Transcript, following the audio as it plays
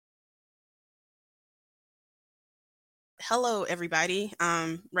hello everybody.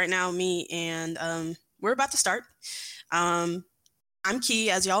 Right now, me and we're about to start. Um, I'm Key,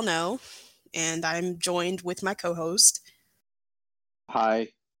 as y'all know, and I'm joined with my co-host. Hi,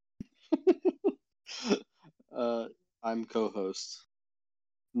 uh, I'm co-host,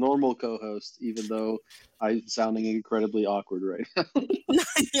 normal co-host, even though I'm sounding incredibly awkward right now.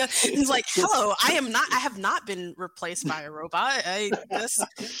 Yeah, he's like, "Hello, I am not. I have not been replaced by a robot. I this.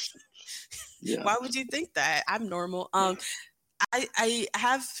 Yeah. Why would you think that? I'm normal. I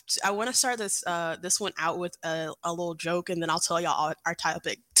want to start this one out with a little joke, and then I'll tell y'all our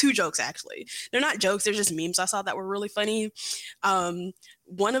topic. Two jokes actually. They're not jokes. They're just memes I saw that were really funny.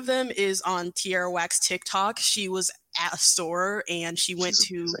 One of them is on Tierra Wax TikTok. She was at a store and she went She's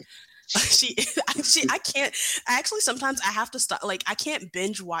to amazing. she I can't actually sometimes I have to stop, like I can't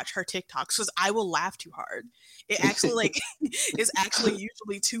binge watch her TikToks because I will laugh too hard. It actually like is actually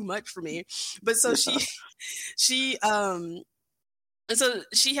usually too much for me. But so Yeah. she and so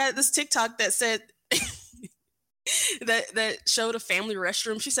she had this TikTok that said that showed a family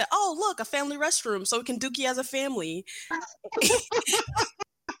restroom. She said, "Oh, look, a family restroom, so we can dookie as a family."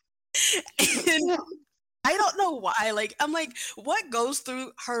 And I don't know why. Like, I'm like, what goes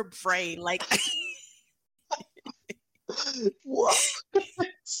through her brain? Like, What?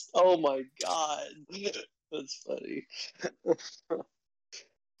 Oh my God, that's funny.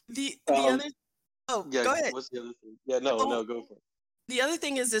 the other. Oh, Yeah. go ahead. What's the other thing? Yeah. No. Oh, No. Go for it. the other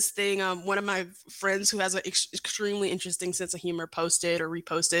thing is this thing. One of my friends who has an extremely interesting sense of humor posted or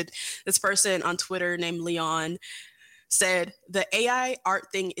reposted this person on Twitter named Leon said the AI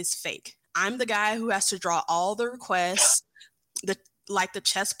art thing is fake. I'm the guy who has to draw all the requests, the like the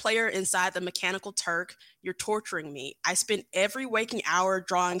chess player inside the Mechanical Turk. You're torturing me. I spend every waking hour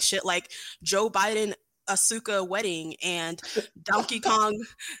drawing shit like Joe Biden Asuka wedding and Donkey Kong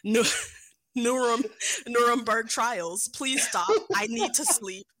Nurem, Nuremberg trials. Please stop. I need to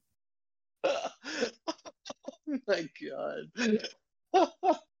sleep. Oh my God,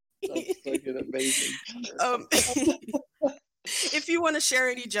 that's fucking amazing. um, if you want to share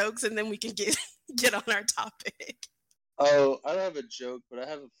any jokes, and then we can get on our topic. Oh, I don't have a joke, but I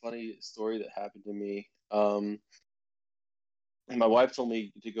have a funny story that happened to me. My wife told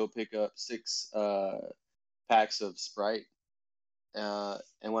me to go pick up six packs of Sprite, and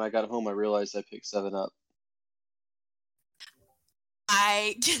when I got home, I realized I picked 7 Up.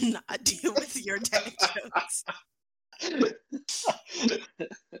 I cannot deal with your dad jokes. That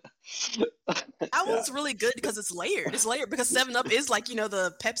Yeah, one's really good because it's layered. It's layered because Seven Up is like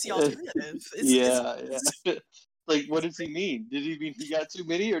the Pepsi alternative. It's yeah, yeah. Like, what does he mean? Did he mean he got too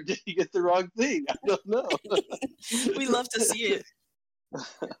many, or did he get the wrong thing? I don't know. we love to see it.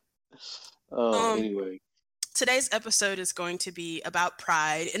 Oh, Um, anyway. Today's episode is going to be about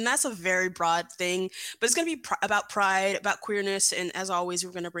pride, and that's a very broad thing, but it's going to be about pride, about queerness, and as always,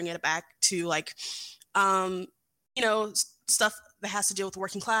 we're going to bring it back to like, um, stuff that has to deal with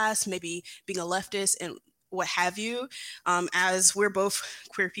working class, maybe being a leftist, and what have you. As we're both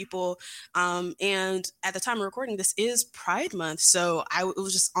queer people, and at the time of recording, this is Pride Month, so it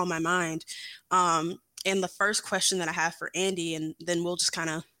was just on my mind. And the first question that I have for Andy, and then we'll just kind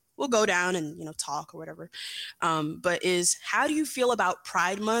of we'll go down and talk or whatever, but is how do you feel about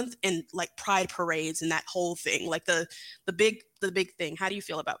Pride Month and like pride parades and that whole thing, like the big thing? How do you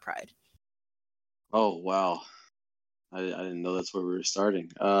feel about pride? Oh, wow. I didn't know that's where we were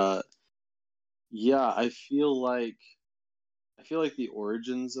starting. Yeah, I feel like the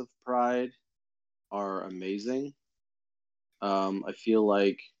origins of Pride are amazing. Um, I feel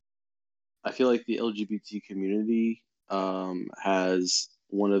like I feel like the LGBT community has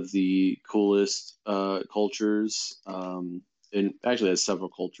one of the coolest cultures. And actually has several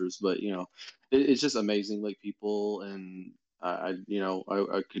cultures, but it's just amazing. Like people, and I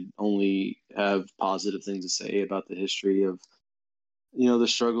could only have positive things to say about the history of the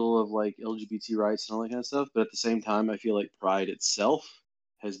struggle of like LGBT rights and all that kind of stuff. But at the same time, I feel like Pride itself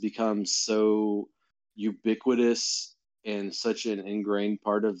has become so ubiquitous and such an ingrained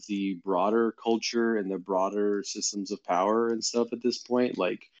part of the broader culture and the broader systems of power and stuff at this point.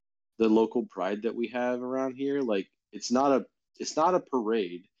 Like the local Pride that we have around here, like it's not a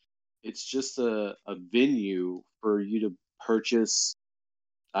parade. It's just a venue for you to purchase,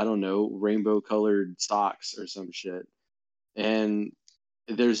 I don't know, rainbow colored socks or some shit. And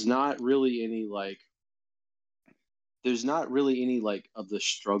there's not really any like of the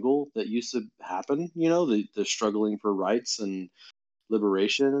struggle that used to happen, the struggling for rights and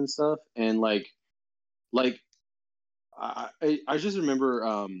liberation and stuff. And like I just remember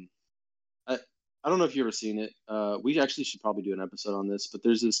I, I don't know if you ever seen it. We actually should probably do an episode on this, but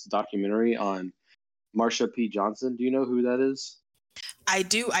there's this documentary on Marsha P. Johnson. Do you know who that is? I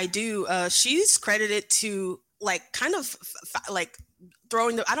do. She's credited to like kind of like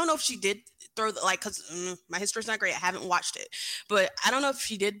throwing the. I don't know if she did throw the, like, because my history's not great. I haven't watched it, but I don't know if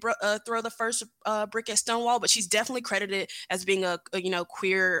she did throw the first brick at Stonewall. But she's definitely credited as being a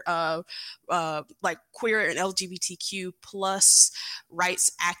queer, like queer and LGBTQ plus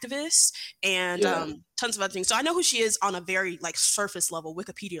rights activist and tons of other things. So I know who she is on a very like surface level,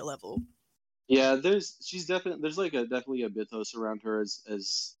 Wikipedia level. Yeah, there's definitely a mythos around her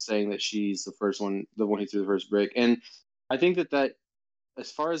as saying that she's the one who threw the first brick, and I think that as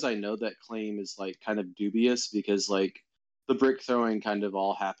far as I know, that claim is like kind of dubious because like the brick throwing kind of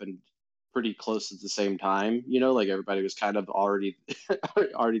all happened pretty close at the same time. Like everybody was kind of already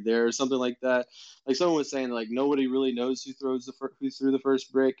already there or something like that. Like someone was saying like nobody really knows who threw the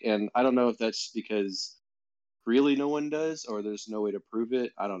first brick, and I don't know if that's because really no one does or there's no way to prove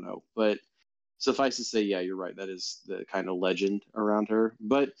it. I don't know, but suffice to say, yeah, you're right. That is the kind of legend around her.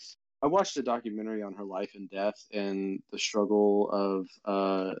 But I watched a documentary on her life and death and the struggle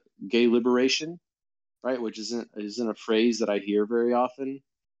of gay liberation, right? Which isn't a phrase that I hear very often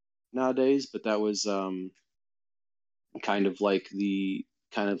nowadays, but that was kind of like a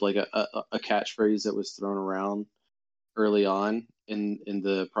catchphrase that was thrown around early on in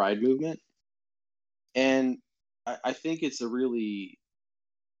the Pride movement, and I think it's a really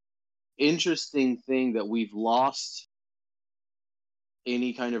interesting thing that we've lost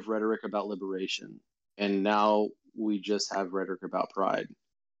any kind of rhetoric about liberation, and now we just have rhetoric about pride.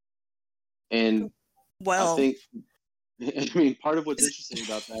 And I think, I mean, part of what's interesting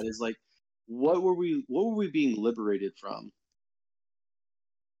about that is like, what were we being liberated from?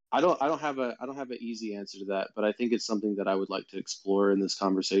 I don't have an easy answer to that, but I think it's something that I would like to explore in this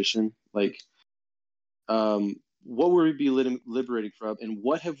conversation. Like, what were we being liberated from, and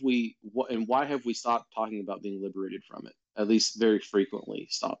why have we stopped talking about being liberated from it? At least very frequently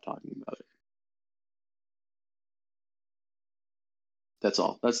stopped talking about it. That's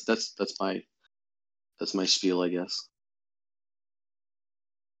all. That's my spiel, I guess.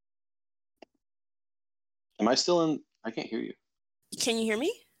 Am I still in? I can't hear you. Can you hear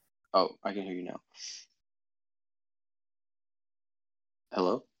me? Oh, I can hear you now.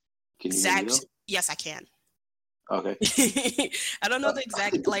 Hello? Can you hear me though? Yes, I can. Okay. I don't know the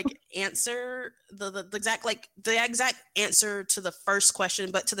exact like answer, the exact answer to the first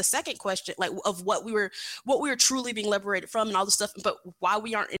question, but to the second question, like of what we were truly being liberated from and all the stuff, but why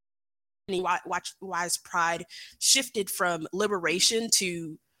we aren't any wise pride shifted from liberation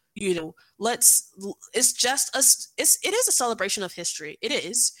to it's just it is a celebration of history. It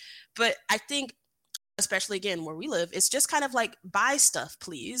is, but I think especially again where we live, it's just kind of like buy stuff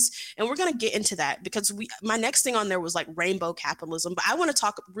please, and we're going to get into that because my next thing on there was like rainbow capitalism, but I want to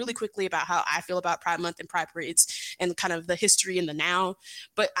talk really quickly about how I feel about Pride Month and Pride parades and kind of the history and the now.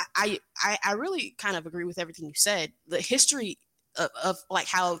 But I really kind of agree with everything you said. The history of like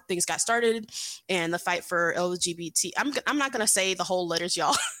how things got started and the fight for LGBT. I'm not going to say the whole letters,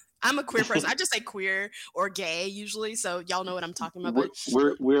 y'all. I'm a queer person. I just say queer or gay usually, so y'all know what I'm talking about.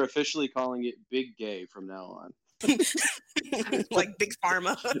 We're officially calling it Big Gay from now on. Like Big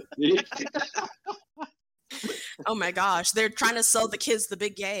Pharma. Oh my gosh, they're trying to sell the kids the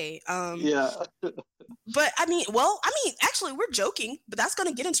big gay. Yeah. But actually, we're joking, but that's going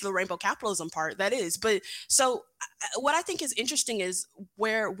to get into the rainbow capitalism part. That is, but so what I think is interesting is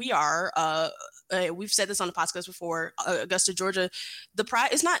where we are. We've said this on the podcast before. Augusta, Georgia, the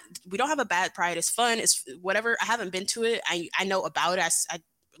pride is not. We don't have a bad pride. It's fun. It's whatever. I haven't been to it. I know about it.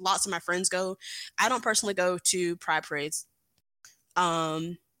 Lots of my friends go. I don't personally go to pride parades.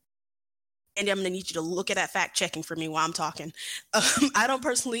 And I'm going to need you to look at that fact checking for me while I'm talking. I don't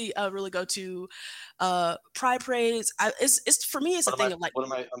personally really go to pride parades. It's for me, it's a thing of like.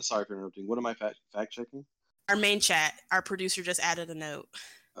 I'm sorry for interrupting. What am I fact checking? Our main chat. Our producer just added a note.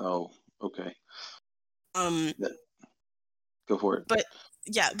 Oh, okay. Go for it. But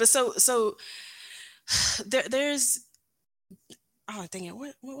yeah, but so there's. Oh, dang it!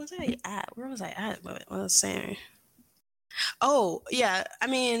 What was I at? Where was I at? What I was saying? Oh yeah, I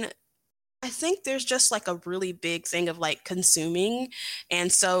mean. I think there's just like a really big thing of like consuming.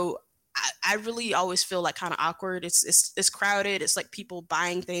 And so I really always feel like kind of awkward. It's crowded. It's like people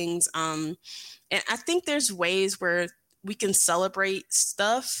buying things. And I think there's ways where we can celebrate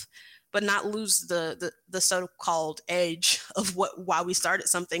stuff, but not lose the so-called edge of why we started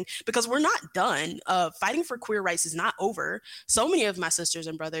something, because we're not done. Fighting for queer rights is not over. So many of my sisters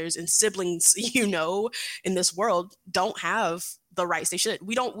and brothers and siblings, in this world don't have the rights they should.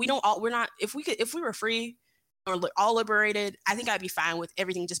 We're not, if we were free, or all liberated, I think I'd be fine with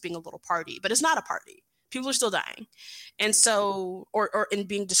everything just being a little party. But it's not a party. People are still dying. And so, or in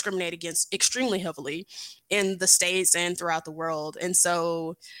being discriminated against extremely heavily in the States and throughout the world. And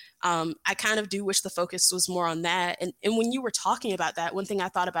so I kind of do wish the focus was more on that. And when you were talking about that, one thing I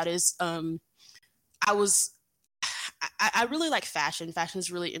thought about is I was I really like fashion. Fashion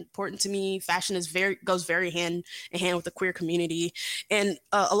is really important to me. Fashion is goes very hand in hand with the queer community, and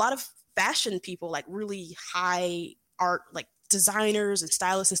a lot of fashion people, like really high art, like designers and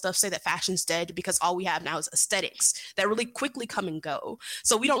stylists and stuff, say that fashion's dead because all we have now is aesthetics that really quickly come and go.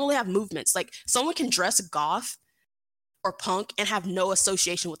 So we don't really have movements. Like someone can dress goth or punk and have no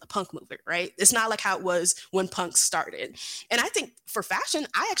association with the punk movement, right? It's not like how it was when punk started. And I think for fashion,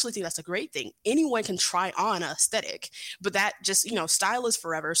 I actually think that's a great thing. Anyone can try on an aesthetic, but that just, style is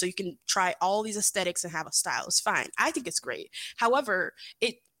forever. So you can try all these aesthetics and have a style. It's fine. I think it's great. However,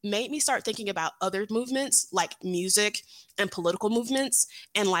 it made me start thinking about other movements like music and political movements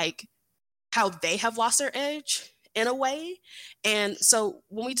and like how they have lost their edge in a way. And so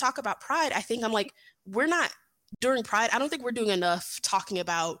when we talk about pride, I think I'm like, we're not during Pride, I don't think we're doing enough talking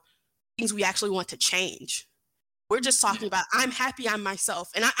about things we actually want to change. We're just talking about, I'm happy I'm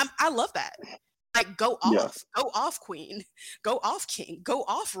myself. And I love that. Like, go off queen, go off king, go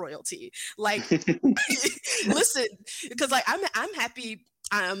off royalty. Like, listen, because like, I'm happy.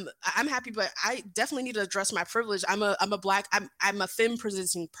 I'm happy, but I definitely need to address my privilege. I'm a femme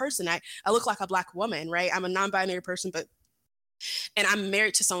presenting person. I look like a Black woman, right? I'm a non-binary person, and I'm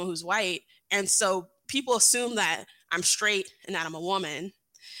married to someone who's white. And so people assume that I'm straight and that I'm a woman.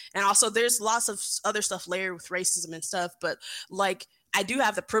 And also there's lots of other stuff layered with racism and stuff. But like, I do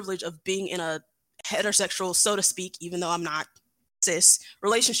have the privilege of being in a heterosexual, so to speak, even though I'm not cis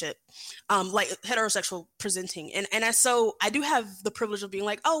relationship, like heterosexual presenting. And so I do have the privilege of being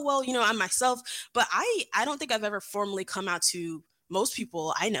like, oh, well, I'm myself. But I don't think I've ever formally come out to most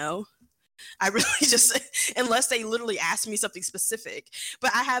people I know. I really just, unless they literally ask me something specific,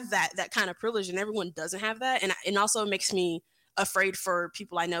 but I have that kind of privilege, and everyone doesn't have that. And also it makes me afraid for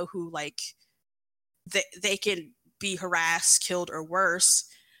people I know who like, they can be harassed, killed, or worse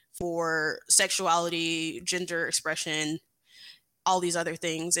for sexuality, gender expression, all these other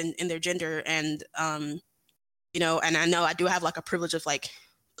things in their gender. And, and I know I do have like a privilege of like,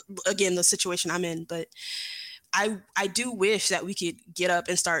 again, the situation I'm in, but I do wish that we could get up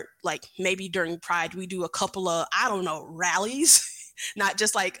and start, like, maybe during Pride, we do a couple of, I don't know, rallies, not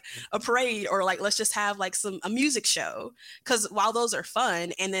just like a parade, or like, let's just have like a music show. Because while those are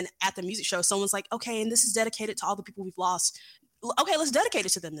fun, and then at the music show, someone's like, okay, and this is dedicated to all the people we've lost. Okay, let's dedicate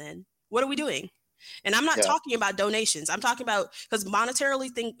it to them then. What are we doing? And I'm not talking about donations. I'm talking about, because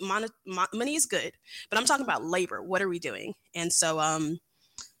monetarily money is good, but I'm talking about labor. What are we doing? And so,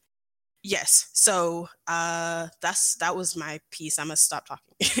 yes. So that was my piece. I'm gonna stop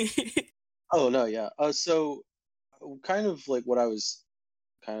talking. Oh no, yeah. So kind of like what I was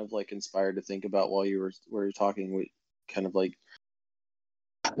kind of like inspired to think about while you were talking, with kind of like,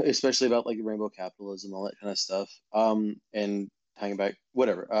 especially about like rainbow capitalism, all that kind of stuff. And tying back,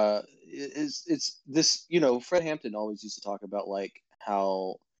 whatever. It's this, Fred Hampton always used to talk about like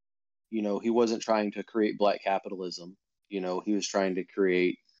how, he wasn't trying to create black capitalism. He was trying to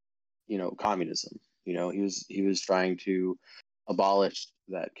create, communism. He was trying to abolish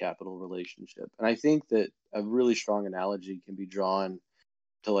that capital relationship. And I think that a really strong analogy can be drawn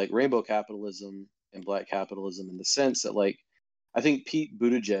to like rainbow capitalism and black capitalism, in the sense that like, I think Pete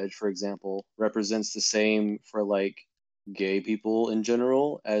Buttigieg, for example, represents the same for like gay people in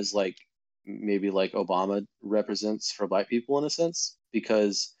general as like maybe like Obama represents for black people, in a sense,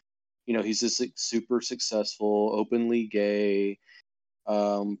 because he's this like super successful, openly gay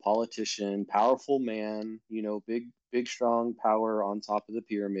politician, powerful man, big strong power on top of the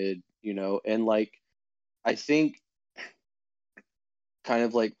pyramid, and like, I think kind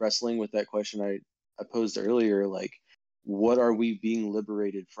of like wrestling with that question I posed earlier, like, what are we being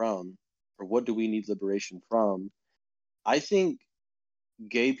liberated from, or what do we need liberation from? I think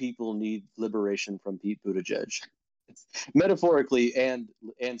gay people need liberation from Pete Buttigieg, metaphorically and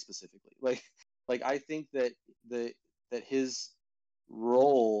specifically. Like I think that that his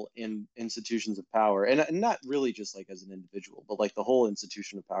role in institutions of power, and not really just like as an individual, but like the whole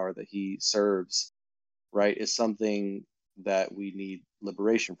institution of power that he serves, right, is something that we need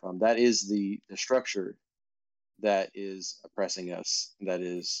liberation from. That is the structure that is oppressing us, that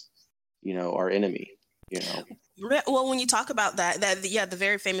is, our enemy. Well, when you talk about the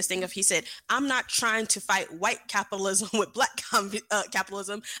very famous thing of, he said, I'm not trying to fight white capitalism with black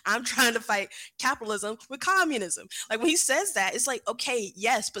capitalism. I'm trying to fight capitalism with communism. Like, when he says that, it's like, okay,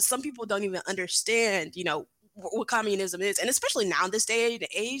 yes, but some people don't even understand, what communism is, and especially now in this day and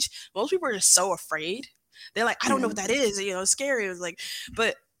age, most people are just so afraid. They're like, I don't know what that is. It's scary. It was like,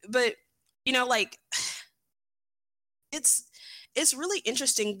 but like it's really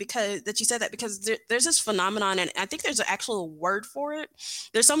interesting because that you said that, because there's this phenomenon, and I think there's an actual word for it.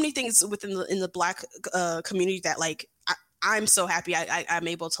 There's so many things within the Black community that like I'm so happy I'm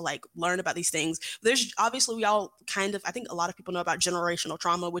able to like learn about these things. There's obviously, we all kind of, I think a lot of people know about generational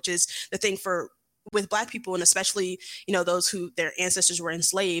trauma, which is the thing with Black people, and especially those who their ancestors were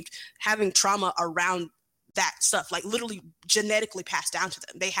enslaved, having trauma around that stuff, like literally genetically passed down to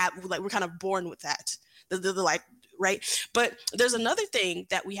them. They have, like, we're kind of born with that. The like, right? But there's another thing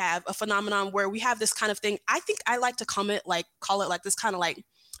that we have, a phenomenon where we have this kind of thing. I think I like to call it like this kind of like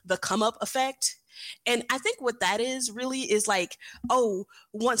the come up effect. And I think what that is really is like, oh,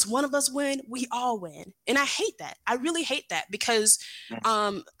 once one of us win, we all win. And I hate that. I really hate that, because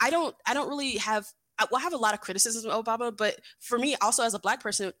I don't really have, I have a lot of criticism of Obama, but for me, also as a Black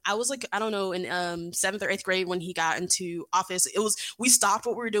person, I was like, I don't know, in 7th or 8th grade when he got into office, we stopped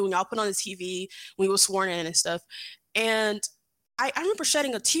what we were doing. I'll put on the TV when he was sworn in and stuff. And I remember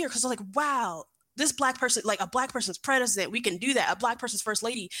shedding a tear, because I was like, wow, this Black person, like a Black person's president, we can do that, a Black person's first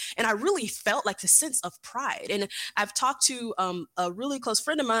lady. And I really felt like the sense of pride. And I've talked to a really close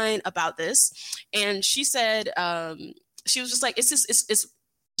friend of mine about this, and she said, she was just like,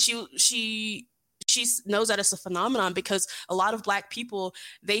 she knows that it's a phenomenon because a lot of Black people,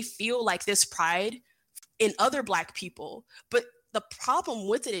 they feel like this pride in other Black people. But the problem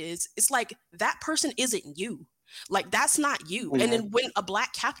with it is, it's like, that person isn't you. Like, that's not you. Mm-hmm. And then when a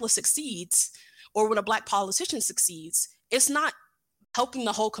Black capitalist succeeds, or when a Black politician succeeds, it's not helping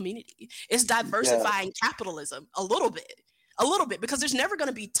the whole community. It's diversifying capitalism a little bit, because there's never going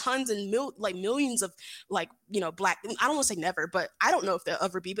to be tons and millions of like, Black, I don't want to say never, but I don't know if there'll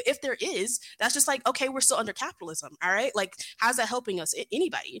ever be, but if there is, that's just like, okay, we're still under capitalism. All right. Like, how's that helping us?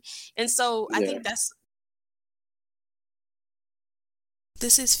 Anybody. And so I think that's.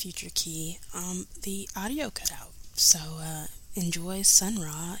 This is Future Key. The audio cut out. So enjoy Sun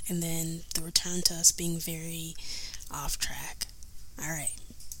Ra, and then the return to us being very off track. All right.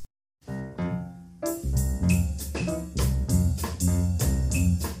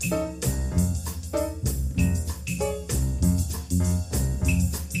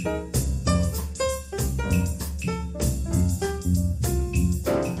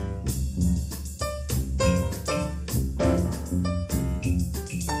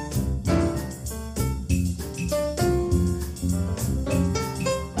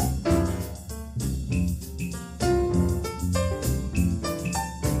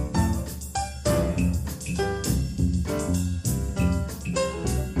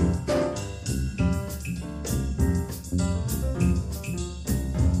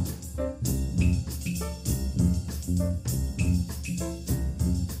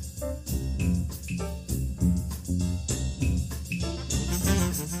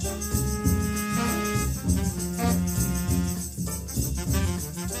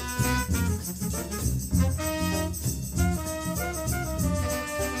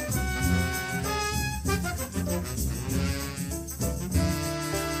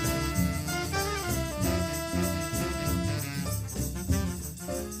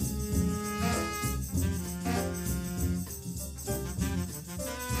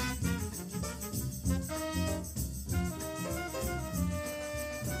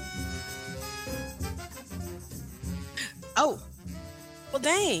 Oh, well,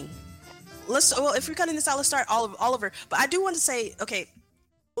 dang. If we're cutting this out, let's start all over. But I do want to say, okay,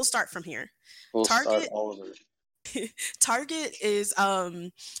 we'll start from here. Start all over. Target is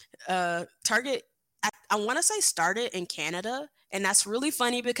Target. I want to say started in Canada, and that's really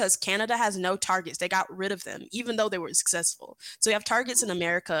funny because Canada has no Targets. They got rid of them, even though they were successful. So you have Targets in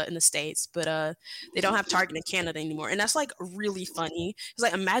America, in the States, but they don't have Target in Canada anymore, and that's like really funny. It's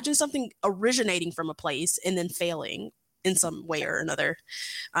like, imagine something originating from a place and then failing in some way or another.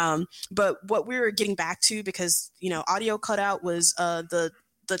 But what we were getting back to, because audio cutout, was the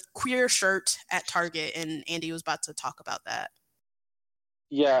queer shirt at Target, and Andy was about to talk about that.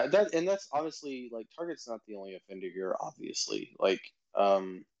 Yeah, that's obviously, like, Target's not the only offender here, obviously. Like,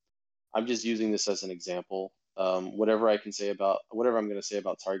 I'm just using this as an example. Whatever I'm going to say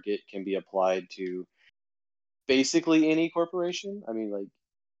about Target can be applied to basically any corporation. I mean, like,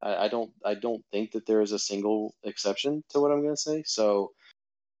 I don't think that there is a single exception to what I'm going to say. So,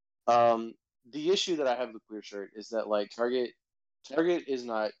 the issue that I have with queer shirt is that, like, Target is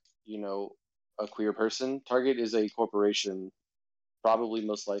not, a queer person. Target is a corporation, probably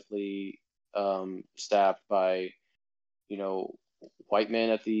most likely staffed by, white men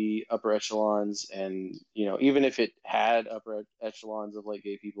at the upper echelons, and even if it had upper echelons of like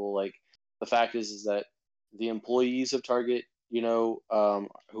gay people, like the fact is that the employees of Target,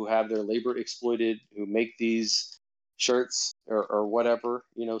 who have their labor exploited, who make these shirts or whatever,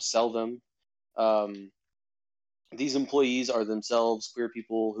 sell them. These employees are themselves queer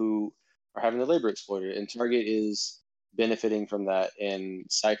people who are having their labor exploited, and Target is benefiting from that and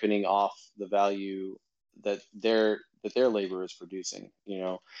siphoning off the value that their labor is producing,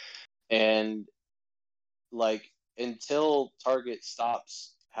 and like until Target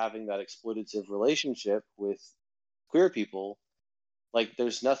stops having that exploitative relationship with queer people, like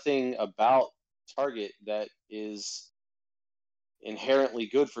there's nothing about Target that is inherently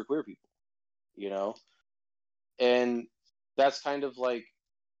good for queer people, you know? And that's kind of like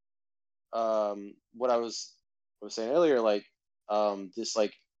what I was saying earlier, like this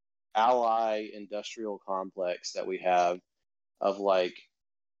like ally industrial complex that we have of like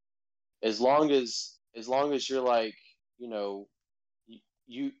as long as you're like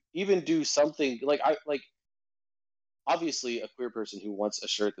you even do something like I like obviously a queer person who wants a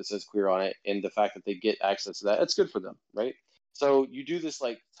shirt that says queer on it and the fact that they get access to that, it's good for them, right? So you do this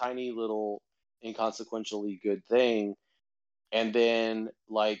like tiny little inconsequentially good thing, and then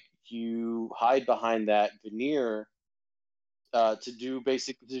like you hide behind that veneer to do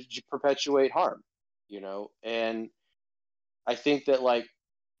basically to perpetuate harm, and I think that like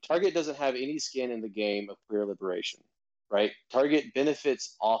Target doesn't have any skin in the game of queer liberation, right? Target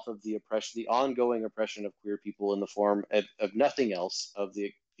benefits off of the oppression, the ongoing oppression of queer people in the form of nothing else, of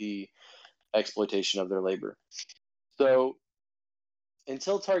the exploitation of their labor. So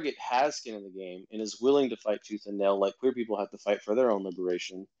until Target has skin in the game and is willing to fight tooth and nail, like queer people have to fight for their own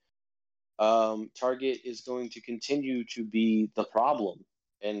liberation, Target is going to continue to be the problem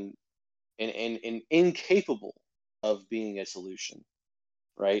and and incapable of being a solution,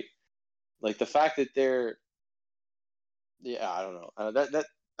 right? Like the fact that they're, yeah, I don't know.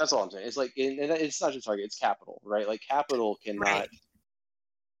 That's all I'm saying. It's like, and it's not just Target; it's capital, right? Like capital cannot Right.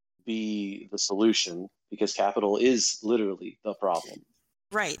 be the solution because capital is literally the problem.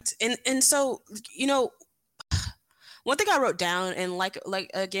 Right. And so, one thing I wrote down, and like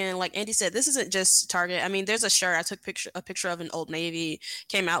again, like Andy said, this isn't just Target. I mean, there's a shirt I took a picture of in Old Navy,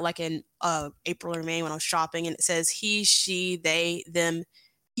 came out like in April or May when I was shopping, and it says he, she, they, them,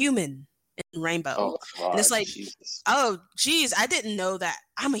 human in rainbow. Oh And it's God, like, Jesus. oh geez, I didn't know that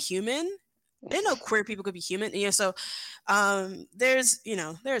I'm a human. I didn't know queer people could be human. So there's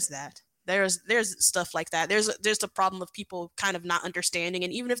that. There's stuff like that. There's the problem of people kind of not understanding,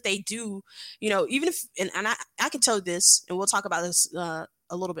 and even if they do, even if and I can tell you this, and we'll talk about this a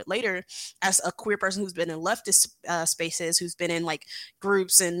little bit later, as a queer person who's been in leftist spaces, who's been in like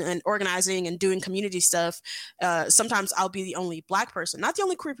groups and organizing and doing community stuff. Sometimes I'll be the only Black person, not the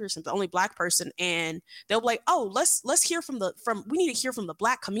only queer person, the only Black person, and they'll be like, "Oh, let's hear from we need to hear from the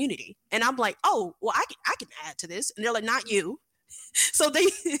Black community," and I'm like, "Oh, well, I can add to this," and they're like, "Not you." So they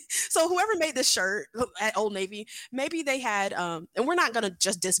so whoever made this shirt at Old Navy, maybe they had and we're not gonna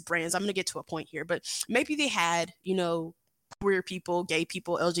just diss brands, I'm gonna get to a point here, but maybe they had queer people, gay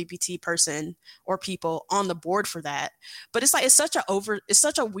people, LGBT person or people on the board for that. But it's like it's such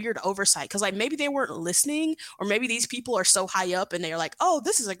a weird oversight, because like maybe they weren't listening, or maybe these people are so high up and they're like, oh,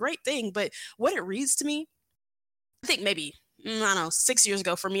 this is a great thing. But what it reads to me, I think maybe I don't know, 6 years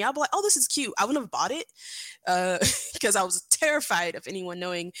ago for me, I'll be like, oh, this is cute. I wouldn't have bought it because I was terrified of anyone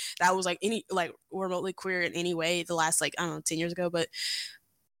knowing that I was like remotely queer in any way the last, like, I don't know, 10 years ago. But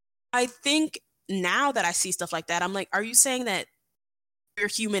I think now that I see stuff like that, I'm like, are you saying that you're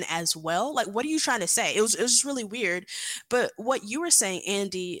human as well? Like, what are you trying to say? It was just really weird. But what you were saying,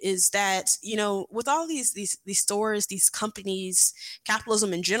 Andy, is that with all these stores, these companies,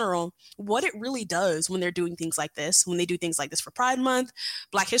 capitalism in general, what it really does when they're doing things like this, when they do things like this for Pride Month,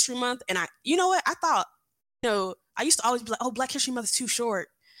 Black History Month, and you know what, I thought, I used to always be like, oh, Black History Month is too short,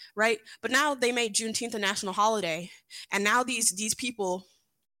 right? But now they made Juneteenth a national holiday, and now these people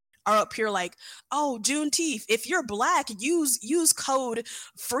are up here like, oh, Juneteenth, if you're Black, use code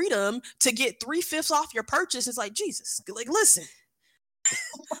freedom to get 3/5 off your purchase. It's like, Jesus, like, listen,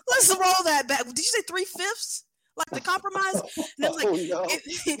 let's roll that back. Did you say 3/5? Like the compromise? And it was like, Oh no.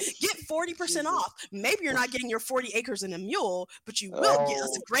 get 40% Jesus. off. Maybe you're not getting your 40 acres and a mule, but you will get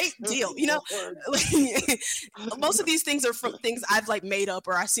us a Oh, great deal. Lord. Most of these things are from things I've like made up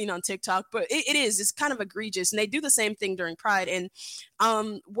or I've seen on TikTok, but it's kind of egregious. And they do the same thing during Pride. And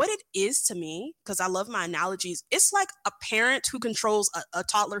what it is to me, because I love my analogies, it's like a parent who controls a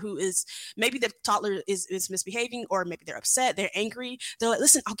toddler who is, maybe the toddler is misbehaving, or maybe they're upset, they're angry. They're like,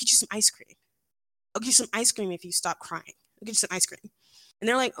 listen, I'll get you some ice cream. I'll give you some ice cream if you stop crying. I'll get you some ice cream. And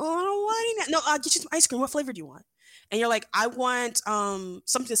they're like, oh, I don't want any. No, I'll get you some ice cream. What flavor do you want? And you're like, I want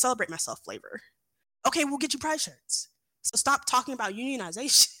something to celebrate myself flavor. Okay, we'll get you pride shirts. So stop talking about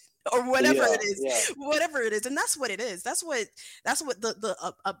unionization or whatever it is, whatever it is, and that's what it is. That's what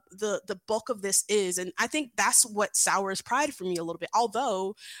the bulk of this is, and I think that's what sours pride for me a little bit.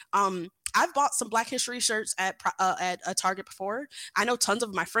 Although, I've bought some Black History shirts at a Target before. I know tons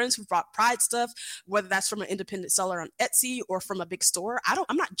of my friends who've bought Pride stuff, whether that's from an independent seller on Etsy or from a big store.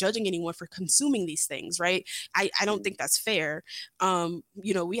 I'm not judging anyone for consuming these things, right? I don't think that's fair.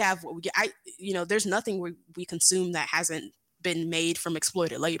 We have what we get. There's nothing we consume that hasn't been made from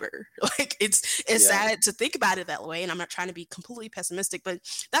exploited labor. Like it's sad to think about it that way, and I'm not trying to be completely pessimistic, but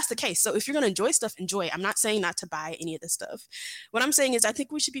that's the case. So if you're going to enjoy stuff, enjoy it. I'm not saying not to buy any of this stuff. What I'm saying is I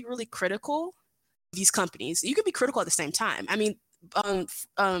think we should be really critical of these companies. You can be critical at the same time. I mean,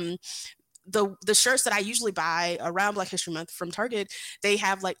 the shirts that I usually buy around Black History Month from Target, they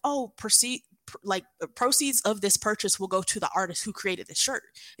have like, proceeds of this purchase will go to the artist who created this shirt.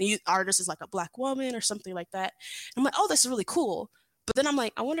 And the artist is like a Black woman or something like that. And I'm like, oh, this is really cool. But then I'm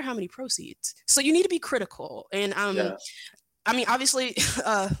like, I wonder how many proceeds. So you need to be critical. And I mean, obviously,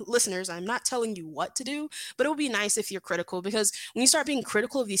 listeners, I'm not telling you what to do, but it would be nice if you're critical, because when you start being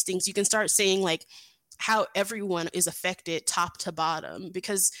critical of these things, you can start seeing like how everyone is affected top to bottom,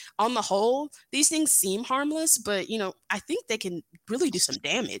 because on the whole, these things seem harmless, but I think they can really do some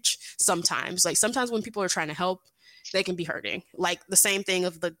damage sometimes. Like sometimes when people are trying to help, they can be hurting. Like the same thing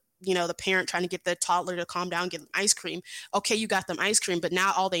of the parent trying to get the toddler to calm down, get them ice cream. Okay, you got them ice cream, but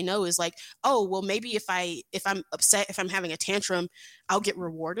now all they know is like, oh, well, maybe if I'm upset, if I'm having a tantrum, I'll get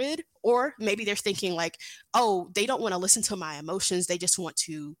rewarded. Or maybe they're thinking like, oh, they don't want to listen to my emotions. They just want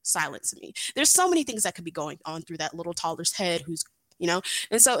to silence me. There's so many things that could be going on through that little toddler's head and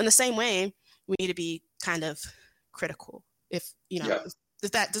so in the same way, we need to be kind of critical. Does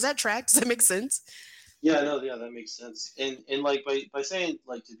that track? Does that make sense? Yeah, no, yeah, that makes sense. And like by saying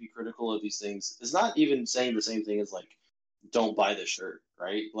like to be critical of these things is not even saying the same thing as like don't buy the shirt,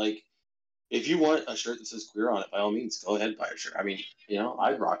 right? Like if you want a shirt that says queer on it, by all means, go ahead and buy a shirt. I mean,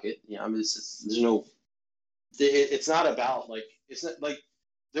 I'd rock it. I mean, it's not about like it's not like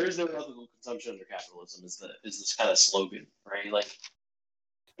there is no ethical consumption under capitalism is this kind of slogan, right? Like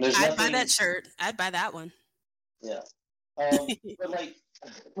I'd buy that shirt. I'd buy that one. Yeah, but like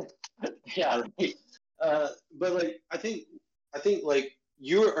yeah, right. But like I think like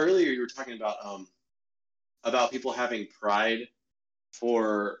you were talking about people having pride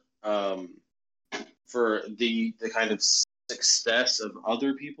for the kind of success of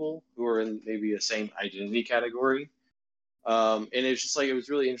other people who are in maybe a same identity category. And it's just like it was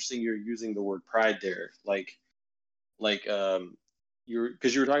really interesting you're using the word pride there, because you were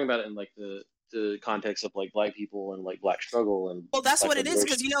talking about it in like the context of like Black people and like Black struggle and that's Black what it is,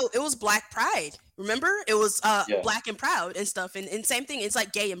 because it was Black pride, remember, it was Black and proud and stuff, and same thing, it's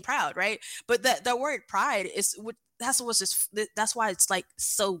like gay and proud, right? But the word pride is that's why it's like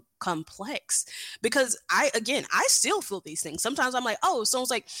so complex, because I still feel these things. Sometimes I'm like, oh, someone's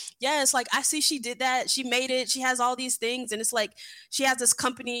like, yeah, it's like I see she did that, she made it, she has all these things, and it's like she has this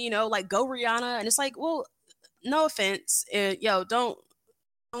company, like Go Rihanna, and it's like, well, no offense,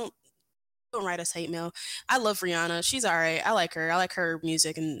 don't write us hate mail. I love Rihanna. She's all right. I like her. I like her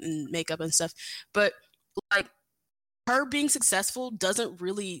music and makeup and stuff. But like her being successful doesn't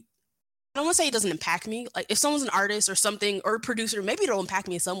really, I don't want to say it doesn't impact me. Like if someone's an artist or something or a producer, maybe it'll impact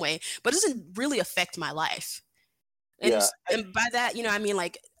me in some way, but it doesn't really affect my life. And, and by that, I mean,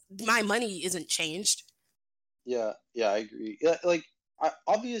 like my money isn't changed. Yeah, I agree. Yeah, like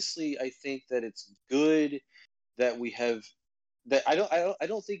obviously I think that it's good that we have that I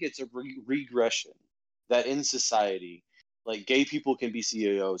don't think it's a regression that in society, like gay people can be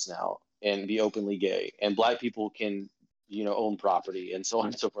CEOs now and be openly gay, and Black people can, own property and so on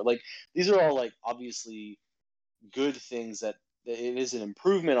and so forth. Like these are all like obviously good things that it is an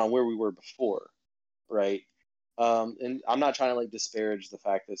improvement on where we were before, right? And I'm not trying to like disparage the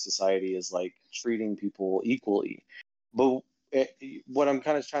fact that society is like treating people equally, but what I'm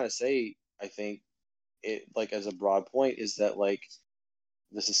kind of trying to say, I think, it like as a broad point is that like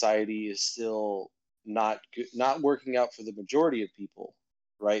the society is still not working out for the majority of people,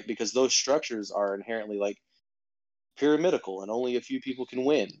 right? Because those structures are inherently like pyramidal and only a few people can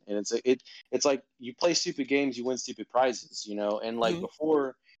win, and it's like you play stupid games, you win stupid prizes, and like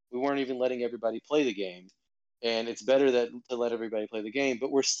before we weren't even letting everybody play the game, and it's better to let everybody play the game, but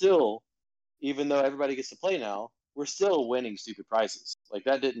we're still, even though everybody gets to play now, we're still winning stupid prizes. Like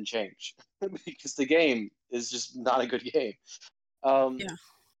that didn't change because the game is just not a good game.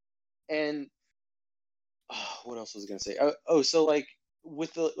 And what else was I gonna say? So like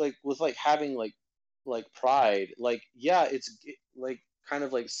with the with like having like pride, like yeah, like kind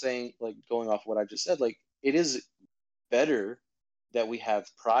of like saying like going off what I just said, like it is better that we have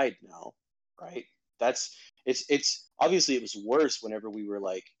pride now, right? That's it's obviously it was worse whenever we were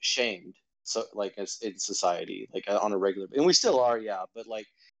like shamed, so like as in society, like on a regular, and we still are, yeah, but like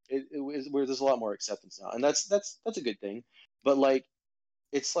it was where there's a lot more acceptance now, and that's a good thing. But like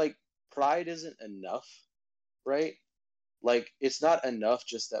it's like pride isn't enough, right? Like it's not enough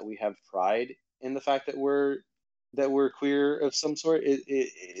just that we have pride in the fact that we're queer of some sort.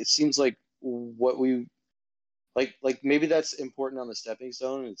 It seems like what we like maybe that's important on the stepping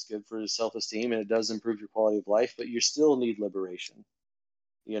stone, and it's good for self-esteem, and it does improve your quality of life, but you still need liberation,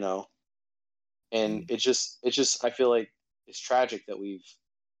 you know. And it's just I feel like it's tragic that we've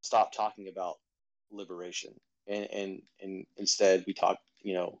stopped talking about liberation, and instead we talk,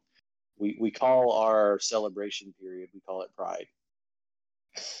 you know, we call our celebration period, we call it pride,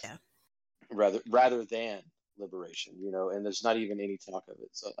 Yeah. rather than liberation, you know, and there's not even any talk of it.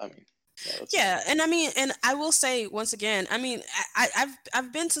 So I mean, yeah, that's my Yeah, and I mean, and I will say once again, I mean,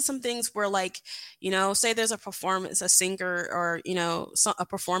 I've been to some things where, like, say there's a performance, a singer, or a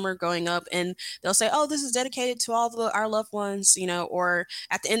performer going up, and they'll say, "Oh, this is dedicated to all our loved ones," or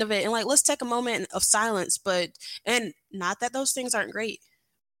at the end of it, and like, let's take a moment of silence. But and not that those things aren't great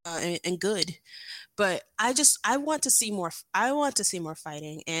and good, but I want to see more. I want to see more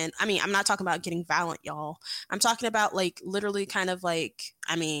fighting, and I mean, I'm not talking about getting violent, y'all. I'm talking about like literally, kind of like,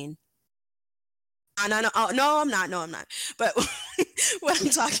 I mean. No, no, oh, no, I'm not. No, I'm not. But what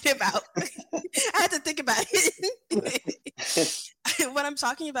I'm talking about, I had to think about it. What I'm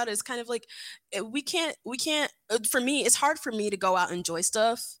talking about is kind of like we can't. For me, it's hard for me to go out and enjoy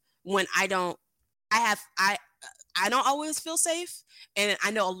stuff when I don't. I don't always feel safe, and I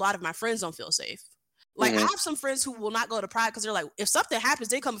know a lot of my friends don't feel safe. Like I hmm have some friends who will not go to Pride because they're like, if something happens,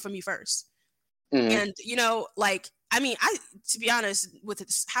 they coming for me first. hmm And like, I mean, to be honest, with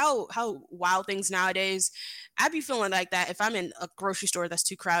how wild things nowadays, I'd be feeling like that if I'm in a grocery store that's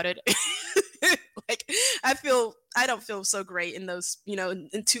too crowded. Like, I don't feel so great in those,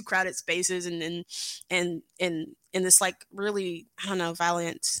 in too crowded spaces, and this like really, I don't know,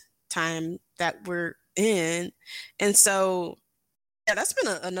 violent time that we're in. And so yeah, that's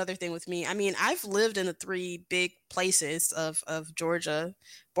been another thing with me. I mean, I've lived in the three big places of Georgia,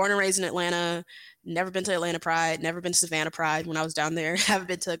 born and raised in Atlanta, never been to Atlanta Pride, never been to Savannah Pride when I was down there, haven't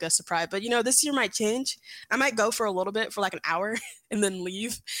been to Augusta Pride. But, this year might change. I might go for a little bit, for like an hour and then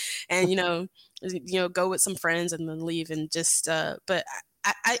leave and, go with some friends and then leave and just, but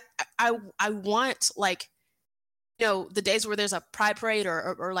I want like, the days where there's a pride parade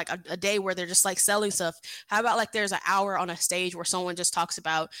or like a day where they're just like selling stuff. How about like there's an hour on a stage where someone just talks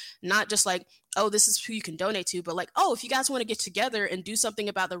about not just like, oh, this is who you can donate to, but like, oh, if you guys want to get together and do something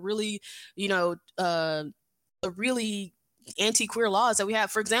about the really, the really anti-queer laws that we have.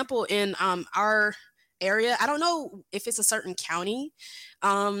 For example, in our area, I don't know if it's a certain county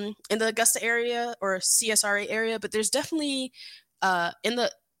in the Augusta area or CSRA area, but there's definitely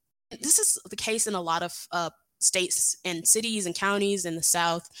this is the case in a lot of states and cities and counties in the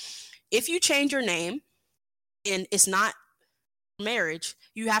South. If you change your name and it's not marriage,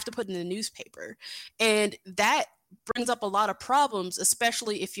 you have to put in the newspaper. And that brings up a lot of problems,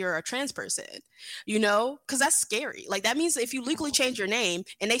 especially if you're a trans person, because that's scary. Like that means if you legally change your name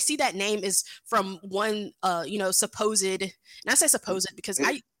and they see that name is from one, supposed, and I say supposed because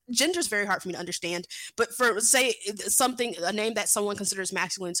gender is very hard for me to understand, but for say something, a name that someone considers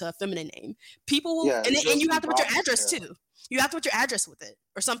masculine to a feminine name, people will, Yeah, and you have to put your proper. address Yeah, too. You have to put your address with it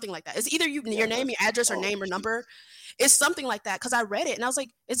or something like that. It's either your yeah, name, your that's address, or oh, name or geez. number. It's something like that because I read it and I was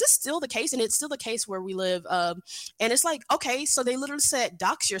like, is this still the case? And it's still the case where we live. And it's like, okay, so they literally said,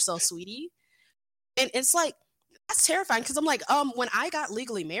 dox yourself, sweetie. And it's like, that's terrifying because I'm like, when I got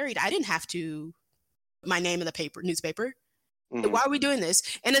legally married, I didn't have to put my name in the newspaper. hmm Why are we doing this?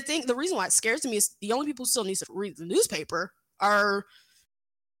 And the reason why it scares me is the only people who still need to read the newspaper are,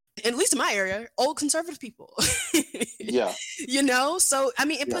 at least in my area, old conservative people. Yeah, So I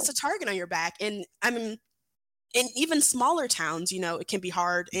mean, it yeah. puts a target on your back, and I mean, in even smaller towns, it can be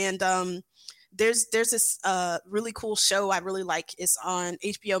hard. And there's this really cool show I really like. It's on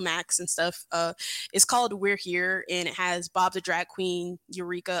HBO Max and stuff. It's called We're Here, and it has Bob the Drag Queen,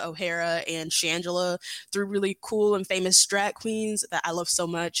 Eureka O'Hara, and Shangela, three really cool and famous drag queens that I love so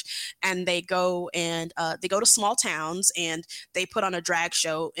much. And they go to small towns and they put on a drag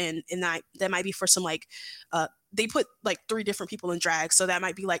show, and that might be for some like they put like 3 different people in drag. So that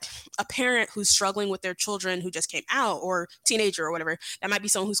might be like a parent who's struggling with their children who just came out, or teenager or whatever. That might be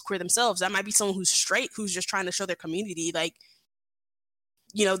someone who's queer themselves. That might be someone who's straight, who's just trying to show their community, like,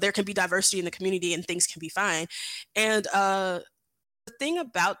 there can be diversity in the community and things can be fine. And the thing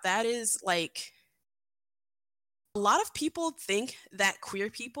about that is, like, a lot of people think that queer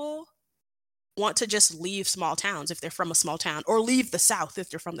people want to just leave small towns if they're from a small town, or leave the South if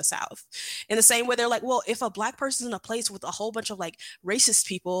they're from the South. In the same way, they're like, well, if a Black person's in a place with a whole bunch of like racist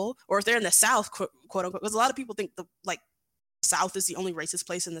people, or if they're in the South, quote unquote, because a lot of people think the South is the only racist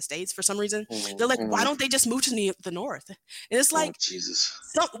place in the States for some reason. They're like, why don't they just move to the North? And it's like, Jesus.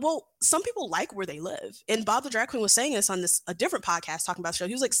 Some people like where they live. And Bob the Drag Queen was saying this on a different podcast talking about the show.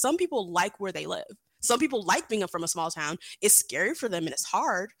 He was like, some people like where they live. Some people like being from a small town. It's scary for them and it's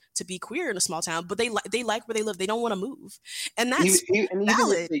hard to be queer in a small town, but they like where they live. They don't want to move. And that's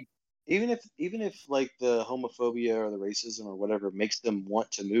valid. Even if like the homophobia or the racism or whatever makes them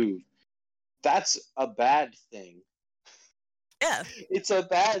want to move, that's a bad thing. Yeah. It's a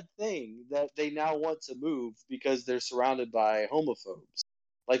bad thing that they now want to move because they're surrounded by homophobes.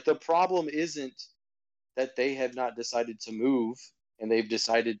 Like, the problem isn't that they have not decided to move and they've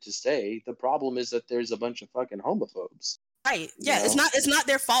decided to stay. The problem is that there's a bunch of fucking homophobes. Right. Yeah. It's not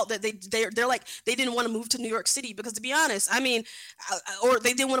their fault that they're like, they didn't want to move to New York City, because to be honest, I mean, or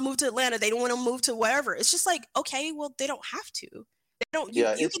they didn't want to move to Atlanta. They don't want to move to wherever. It's just like, okay, well, they don't have to. They don't.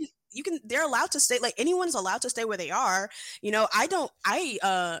 You can. They're allowed to stay. Like, anyone's allowed to stay where they are.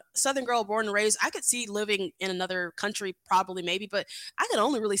 Southern girl, born and raised. I could see living in another country, probably, maybe, but I could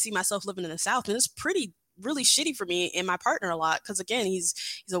only really see myself living in the South, and it's really shitty for me and my partner a lot, because again, he's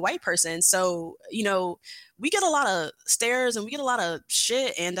a white person, so we get a lot of stares and we get a lot of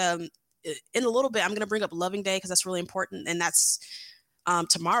shit. And in a little bit, I'm gonna bring up Loving Day, because that's really important, and that's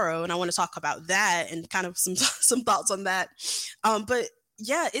tomorrow, and I want to talk about that and kind of some thoughts on that. But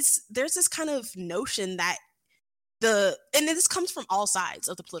yeah, there's this kind of notion that and this comes from all sides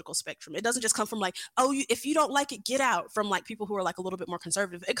of the political spectrum. It doesn't just come from like, oh, if you don't like it, get out, from like people who are like a little bit more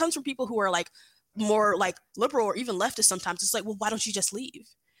conservative. It comes from people who are like more like liberal or even leftist sometimes. It's like, well, why don't you just leave?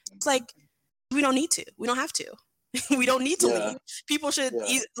 It's like, we don't need to. We don't have to. We don't need to leave. People should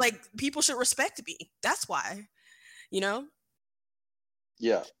people should respect me. That's why,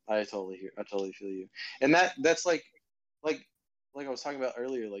 Yeah, I totally feel you. And that's like I was talking about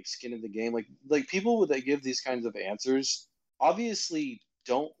earlier, like skin in the game. Like people that give these kinds of answers obviously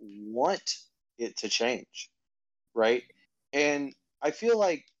don't want it to change, right? And I feel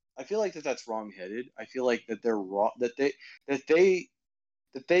like that's wrongheaded. I feel like that they're wrong, that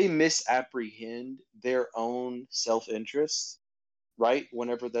they misapprehend their own self-interest, right?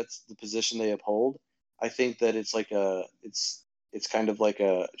 Whenever that's the position they uphold. I think that it's kind of like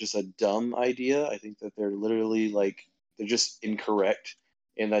just a dumb idea. I think that they're literally like, they're just incorrect,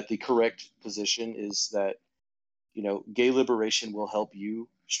 and that the correct position is that, gay liberation will help you,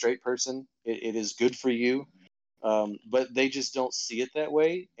 straight person. It is good for you. But they just don't see it that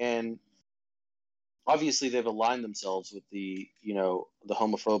way. And obviously they've aligned themselves with the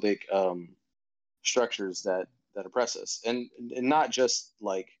homophobic structures that oppress us, and not just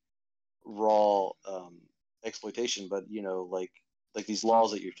like raw exploitation, but like these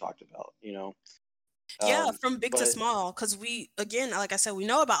laws that you've talked about. From big to small, because we, again, like I said, we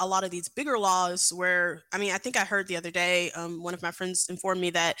know about a lot of these bigger laws where, I mean, I think I heard the other day, one of my friends informed me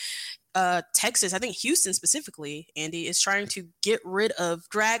that Texas, I think Houston specifically, Andy, is trying to get rid of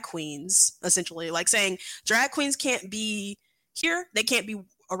drag queens, essentially, like saying drag queens can't be here, they can't be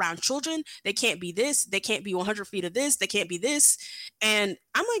around children, they can't be this, they can't be 100 feet of this, they can't be this. And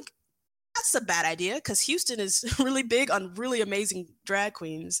I'm like, that's a bad idea, because Houston is really big on really amazing drag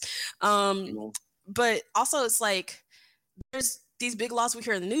queens. But also, it's like, there's these big laws we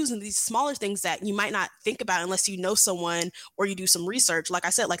hear in the news and these smaller things that you might not think about unless you know someone or you do some research. Like I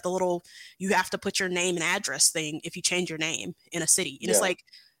said, like the little, you have to put your name and address thing if you change your name in a city. And it's like,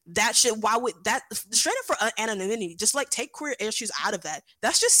 that shit, why would that, straight up for anonymity, just like take queer issues out of that.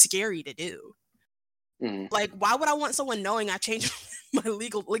 That's just scary to do. Like, why would I want someone knowing I changed my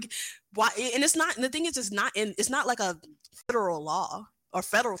legal, like, why? And it's not, and the thing is, it's not like a federal law or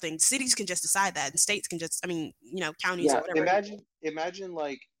federal thing. Cities can just decide that, and states can just, counties or whatever. Imagine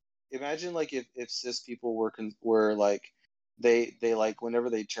like if cis people were like, they like, whenever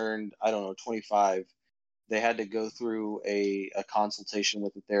they turned, I don't know, 25, they had to go through a consultation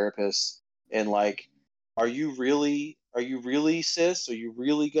with a therapist, and like, are you really cis? Are you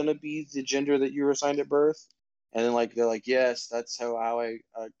really gonna be the gender that you were assigned at birth? And then like, they're like, yes, that's how I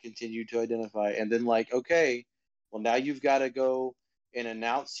continue to identify. And then like, okay, well, now you've got to go and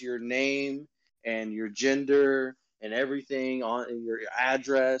announce your name and your gender and everything on your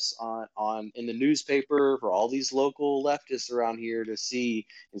address on in the newspaper for all these local leftists around here to see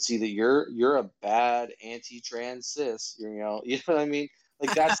and see that you're a bad anti-trans cis, you know what I mean?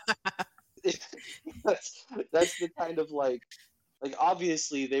 Like that's the kind of like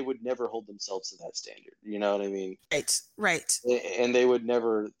obviously they would never hold themselves to that standard, you know what I mean? Right, right. And they would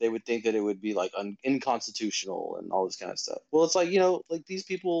think that it would be like unconstitutional and all this kind of stuff. Well, it's like, like these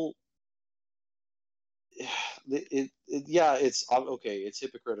people, yeah, it's okay, it's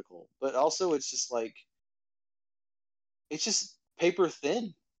hypocritical, but also it's just like, it's just paper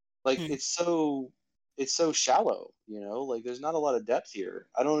thin. Like Hmm. it's so shallow, like there's not a lot of depth here.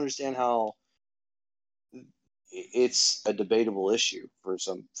 I don't understand how it's a debatable issue for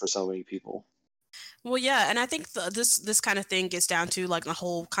so many people. Well, yeah, and I think this kind of thing gets down to like the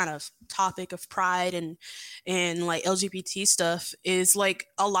whole kind of topic of pride and like LGBT stuff is like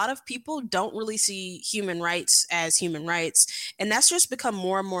a lot of people don't really see human rights as human rights, and that's just become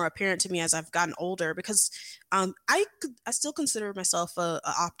more and more apparent to me as I've gotten older because I still consider myself a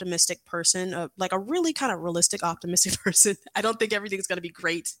optimistic person, like a really kind of realistic optimistic person. I don't think everything's gonna be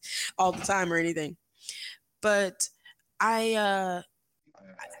great all the time or anything, but I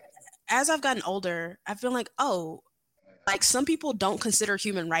as I've gotten older, I feel like, oh, like some people don't consider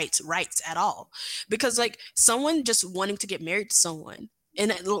human rights at all because like someone just wanting to get married to someone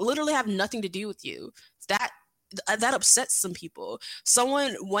and it literally have nothing to do with you, that that upsets some people.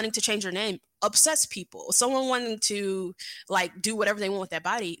 Someone wanting to change their name upsets people. Someone wanting to like do whatever they want with their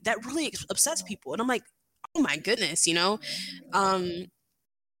body, that really upsets people. And I'm like, oh my goodness, um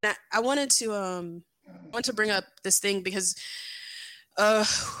I wanted to bring up this thing because uh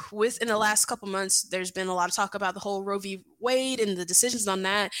within the last couple months there's been a lot of talk about the whole Roe v. Wade and the decisions on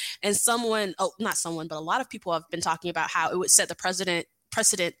that, and not someone but a lot of people have been talking about how it would set the precedent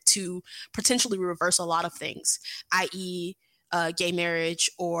to potentially reverse a lot of things, i.e. Gay marriage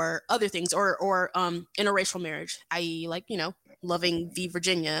or other things, or interracial marriage, i.e. like Loving v.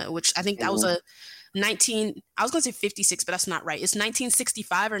 Virginia, which I think that was Mhm. a 19 I was going to say 56, but that's not right. It's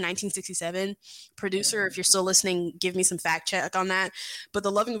 1965 or 1967. Producer, if you're still listening, give me some fact check on that. But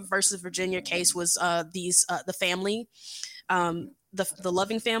the Loving versus Virginia case was the family, the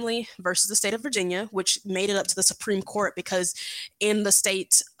Loving family versus the state of Virginia, which made it up to the Supreme Court because in the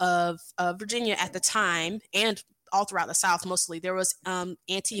state of Virginia at the time, and all throughout the South mostly, there was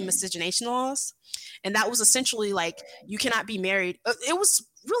anti-miscegenation laws, and that was essentially like you cannot be married. It was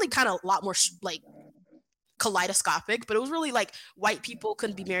really kind of a lot more like kaleidoscopic, but it was really like white people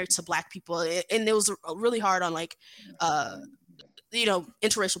couldn't be married to black people, and it was really hard on like uh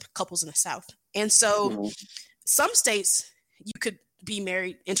interracial couples in the South. And so Mhm. some states you could be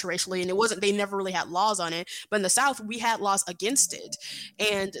married interracially and it wasn't, they never really had laws on it, but in the South we had laws against it.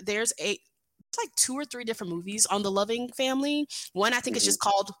 And it's like two or three different movies on the Loving family. One I think is Mhm. just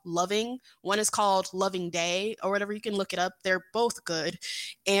called Loving. One is called Loving Day or whatever. You can look it up. They're both good.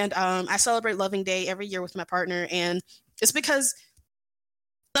 And I celebrate Loving Day every year with my partner, and it's because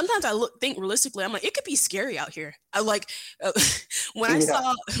sometimes think realistically. I'm like, it could be scary out here. I like uh, when I Yeah.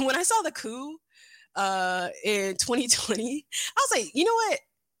 saw the coup in 2020, I was like, you know what?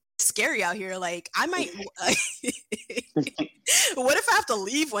 It's scary out here. Like, I might. What if I have to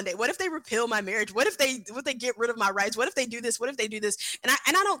leave one day? What if they repeal my marriage? What if they get rid of my rights? What if they do this? What if they do this? And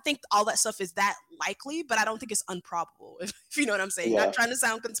I don't think all that stuff is that likely, but I don't think it's improbable. If you know what I'm saying. Not Yeah. trying to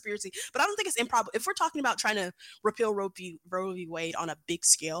sound conspiracy, but I don't think it's improbable. If we're talking about trying to repeal Roe v. Wade on a big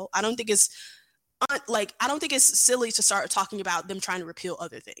scale, I don't think it's like I don't think it's silly to start talking about them trying to repeal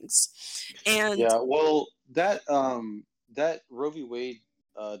other things. And Yeah. Well, that Roe v. Wade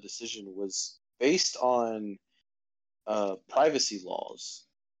decision was based on privacy laws.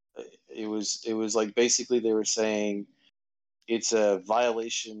 It was like basically they were saying it's a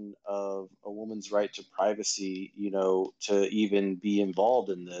violation of a woman's right to privacy, to even be involved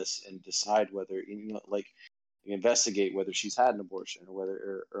in this and decide whether, like investigate whether she's had an abortion or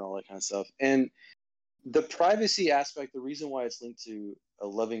whether or all that kind of stuff. And the privacy aspect, the reason why it's linked to a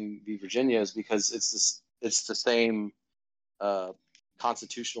Loving v. Virginia is because it's the same uh,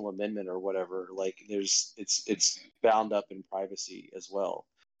 constitutional amendment or whatever. Like it's bound up in privacy as well.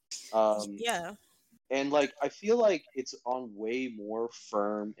 Um, yeah, and like I feel like it's on way more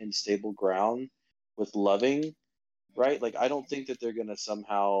firm and stable ground with Loving, right? Like I don't think that they're gonna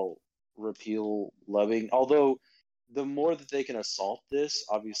somehow repeal Loving, although the more that they can assault this,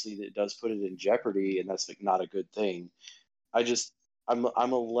 obviously it does put it in jeopardy, and that's like not a good thing. I just I'm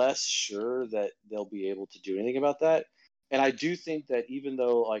a less sure that they'll be able to do anything about that. And I do think that even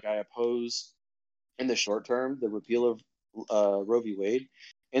though like I oppose in the short term the repeal of Roe v. Wade,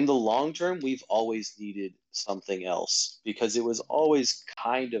 in the long term, we've always needed something else because it was always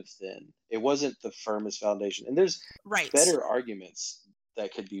kind of thin. It wasn't the firmest foundation. And there's Right. better arguments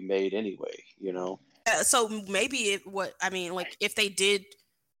that could be made anyway, you know? So maybe if they did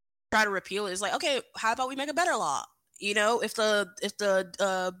try to repeal it, it's like, okay, how about we make a better law? You know, if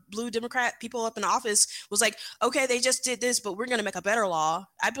the blue Democrat people up in office was like, okay, they just did this, but we're gonna make a better law,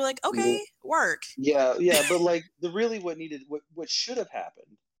 I'd be like, Yeah, okay, work. yeah, but like what should have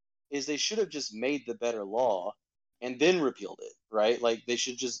happened is they should have just made the better law and then repealed it, right? Like they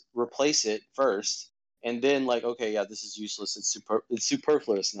should just replace it first and then like, okay, yeah, this is useless. It's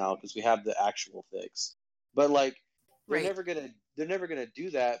superfluous now because we have the actual fix. But like they're Right. never gonna they're never gonna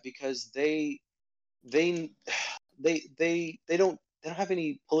do that because they they don't have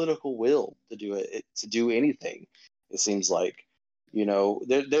any political will to do to do anything. It seems like, you know,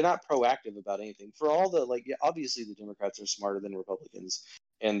 they're not proactive about anything. For all the like, yeah, obviously the Democrats are smarter than Republicans,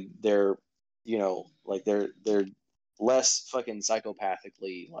 and they're, you know, like they're less fucking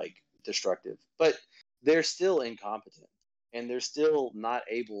psychopathically like destructive, but they're still incompetent, and they're still not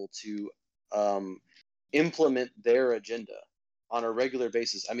able to um, implement their agenda on a regular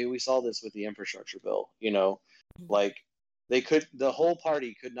basis. I mean, we saw this with the infrastructure bill, you know, like the whole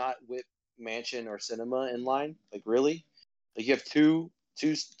party could not whip Manchin or Cinema in line. Like, really? Like, you have two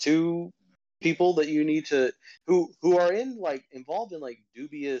people that you need to who are in like involved in like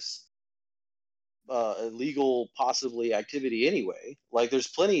dubious illegal possibly activity anyway. Like, there's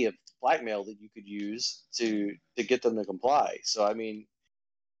plenty of blackmail that you could use to get them to comply. So I mean,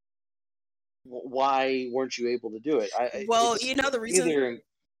 why weren't you able to do it? Well, It's the reason either.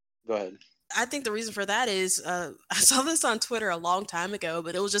 Go ahead. I think the reason for that is I saw this on Twitter a long time ago,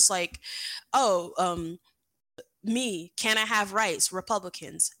 but it was just like, oh, me, can I have rights?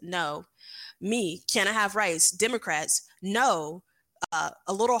 Republicans, no. Me, can I have rights? Democrats, no.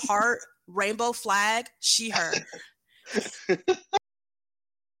 A little heart, rainbow flag, she, her.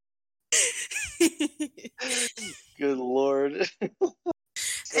 Good Lord.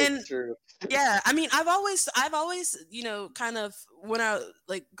 So And true. yeah, I mean, I've always, kind of when I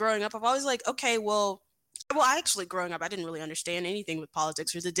like growing up, I've always like, okay, well, actually, growing up, I didn't really understand anything with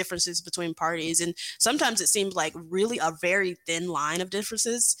politics or the differences between parties, and sometimes it seemed like really a very thin line of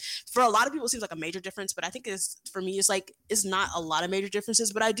differences. For a lot of people, it seems like a major difference, but I think for me, it's not a lot of major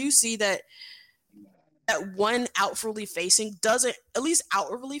differences. But I do see that one outwardly facing doesn't, at least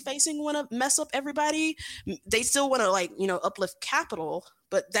outwardly facing, want to mess up everybody. They still want to uplift capital,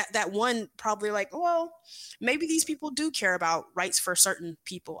 but that one probably like, well, maybe these people do care about rights for certain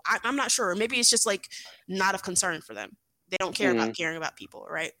people. I'm not sure. Maybe it's just like not of concern for them. They don't care about caring about people,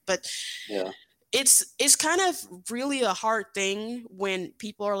 right? But Yeah. it's kind of really a hard thing when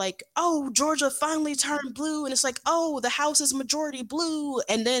people are like, oh, Georgia finally turned blue, and it's like, oh, the House is majority blue,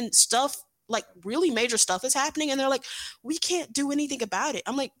 and then stuff like really major stuff is happening, and they're like, we can't do anything about it.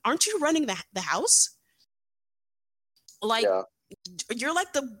 I'm like, aren't you running the House? Like, Yeah. you're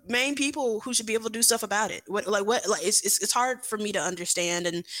like the main people who should be able to do stuff about it. It's hard for me to understand.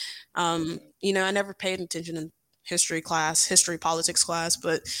 And I never paid attention in history politics class,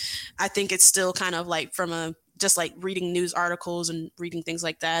 but I think it's still kind of like from just like reading news articles and reading things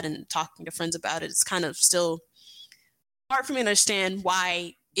like that and talking to friends about it, it's kind of still hard for me to understand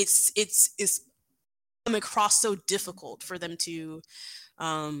why it's come across so difficult for them to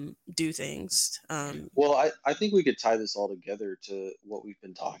do things. Well, I think we could tie this all together to what we've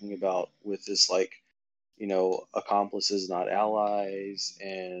been talking about with this, like, you know, accomplices, not allies,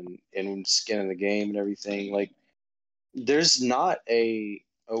 and skin in the game and everything. Like, there's not a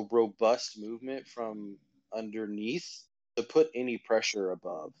robust movement from underneath to put any pressure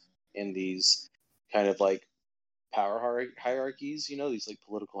above in these kind of like power hierarchies, you know, these like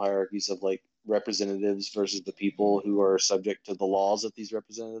political hierarchies of like representatives versus the people who are subject to the laws that these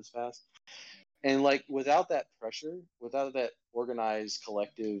representatives pass. And like without that pressure, without that organized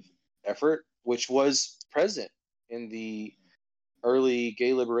collective effort, which was present in the early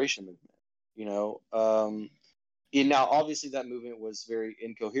gay liberation movement, you know, now obviously that movement was very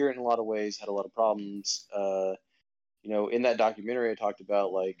incoherent in a lot of ways, had a lot of problems. You know, in that documentary, I talked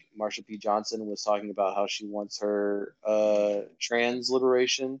about like Marsha P. Johnson was talking about how she wants her trans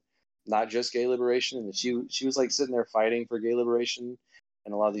liberation, not just gay liberation, and she was like sitting there fighting for gay liberation,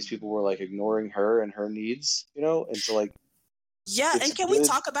 and a lot of these people were like ignoring her and her needs, you know, and so like yeah, it's and can we good.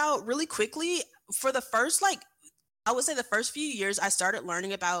 talk about really quickly for the first I would say the first few years I started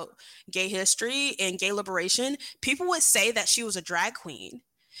learning about gay history and gay liberation, people would say that she was a drag queen.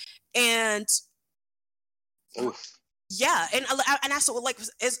 And Oof. Yeah, and I so like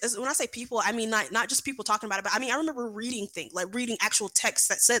when I say people, I mean not just people talking about it, but I mean I remember reading reading actual texts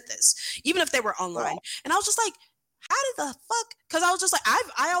that said this, even if they were online, and I was just like, how did the fuck? Because I was just like,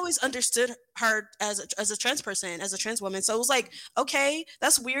 I always understood her as a trans person, as a trans woman, so it was like, okay,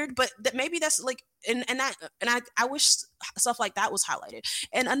 that's weird, but that maybe that's like, I wish stuff like that was highlighted.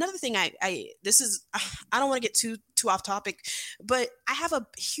 And another thing, I this is I don't want to get too off topic, but I have a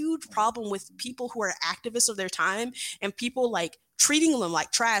huge problem with people who are activists of their time and people like treating them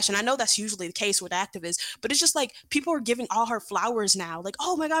like trash. And I know that's usually the case with activists, but it's just like people are giving all her flowers now. Like,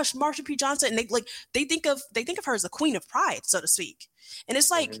 oh my gosh, Marsha P. Johnson. And they think of her as the queen of pride, so to speak. And it's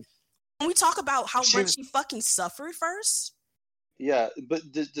like, when we talk about how much she fucking suffered first. Yeah, but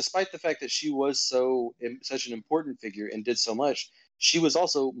despite the fact that she was such an important figure and did so much, she was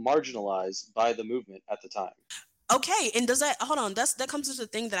also marginalized by the movement at the time. Okay, and does that hold on? That comes to the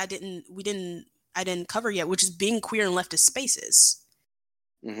thing that I didn't cover yet, which is being queer in leftist spaces.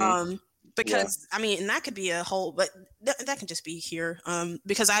 Mm-hmm. Because I mean, and that could be a whole, but that can just be here.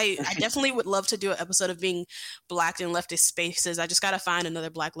 Because I definitely would love to do an episode of being black in leftist spaces. I just gotta find another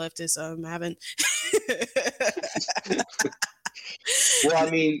black leftist. I haven't. Well, I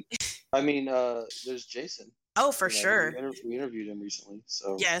mean, there's Jason. Oh, for sure. We interviewed him recently,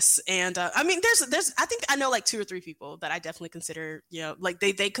 so yes, and I mean, there's I think I know like 2 or 3 people that I definitely consider, like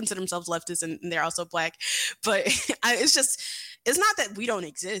they consider themselves leftists and they're also black, but it's not that we don't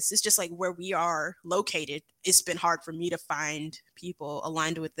exist. It's just like where we are located, it's been hard for me to find people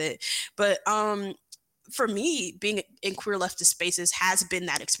aligned with it. But for me, being in queer leftist spaces has been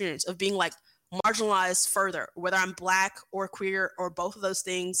that experience of being like marginalized further, whether I'm black or queer or both of those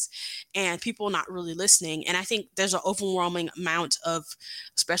things, and people not really listening. And I think there's an overwhelming amount of,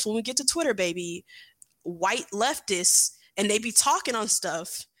 especially when we get to Twitter, baby, white leftists, and they be talking on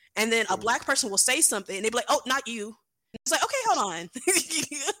stuff, and then a black person will say something and they be like, oh, not you. It's like, okay, hold on.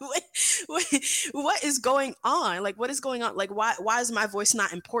 what is going on? Like, what is going on? Like, why is my voice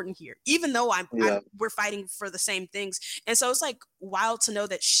not important here? Even though we're fighting for the same things. And so it's like wild to know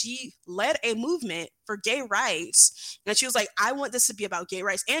that she led a movement for gay rights. And she was like, I want this to be about gay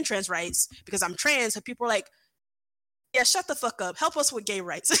rights and trans rights because I'm trans. And people are like, yeah, shut the fuck up. Help us with gay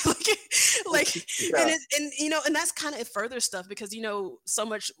rights. Yeah. And that's kind of further stuff because, so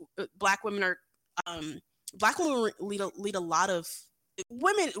much black women are, Black women lead a lot of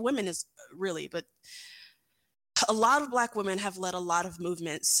women is really, but a lot of Black women have led a lot of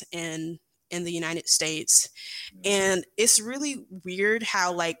movements in the United States. And it's really weird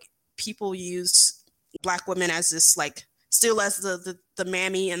how like people use Black women as this like still as the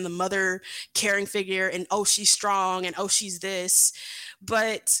mammy and the mother caring figure, and oh, she's strong, and oh, she's this.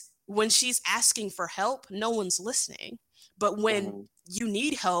 But when she's asking for help, no one's listening. But when you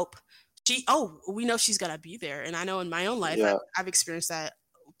need help, we know she's gonna be there. And I know in my own life, I've experienced that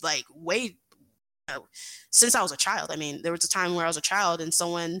like way since I was a child. I mean, there was a time where I was a child and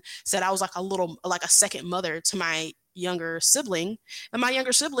someone said I was like a second mother to my younger sibling, and my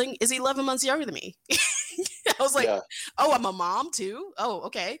younger sibling is 11 months younger than me. I was like, oh, I'm a mom too. Oh,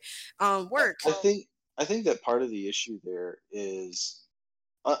 okay. Work. I think that part of the issue there is,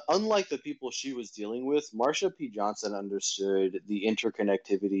 unlike the people she was dealing with, Marsha P. Johnson understood the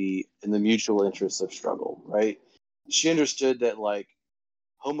interconnectivity and the mutual interests of struggle, right? She understood that, like,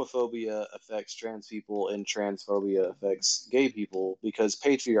 homophobia affects trans people and transphobia affects gay people because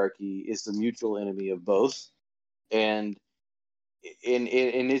patriarchy is the mutual enemy of both. And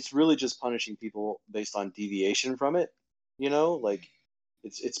it's really just punishing people based on deviation from it, like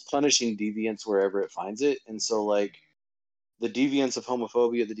it's punishing deviance wherever it finds it. And so, like, the deviance of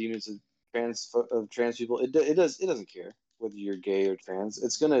homophobia, the deviance of trans people, it doesn't care whether you're gay or trans.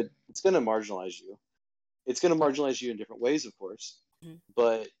 It's gonna marginalize you. It's gonna marginalize you in different ways, of course. Mm-hmm.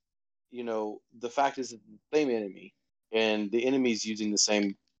 But the fact is, it's the same enemy, and the enemy's using the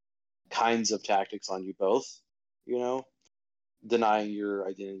same kinds of tactics on you both. Denying your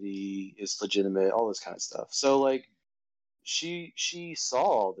identity is legitimate, all this kind of stuff. So, like, she saw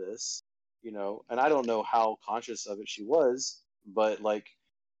all this, and I don't know how conscious of it she was, but like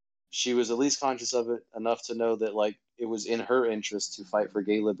she was at least conscious of it enough to know that like it was in her interest to fight for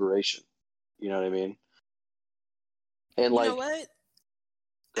gay liberation. You know what I mean? And you know what?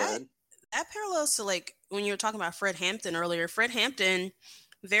 That parallels to like when you were talking about Fred Hampton earlier. Fred Hampton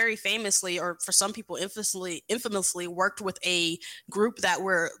very famously, or for some people infamously worked with a group that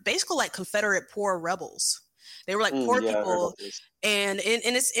were basically like Confederate poor rebels. They were like poor Yeah, I heard people. about this. And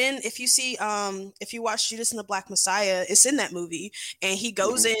it's in, if you see if you watch Judas and the Black Messiah, it's in that movie. And he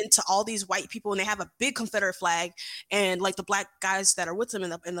goes into all these white people and they have a big Confederate flag, and like the black guys that are with them in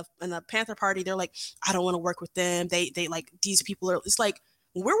the Panther Party, they're like, I don't want to work with them. They like, these people are, it's like,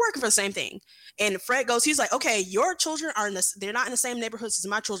 we're working for the same thing. And Fred goes, he's like, okay, your children are in this, they're not in the same neighborhoods as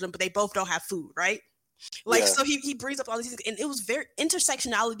my children, but they both don't have food, right? Like, so he brings up all these things, and it was very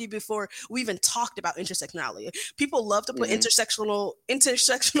intersectionality before we even talked about intersectionality. People love to put intersectional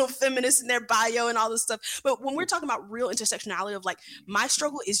feminists in their bio and all this stuff, but when we're talking about real intersectionality of like, my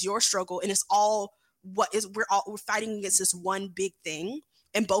struggle is your struggle, and it's all we're fighting against this one big thing,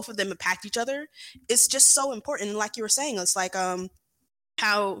 and both of them impact each other. It's just so important. And like you were saying, it's like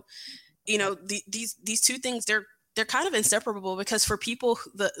how, you know, these two things, they're kind of inseparable, because for people,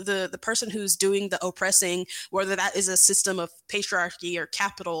 the person who's doing the oppressing, whether that is a system of patriarchy or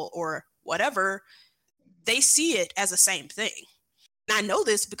capital or whatever, they see it as the same thing. And I know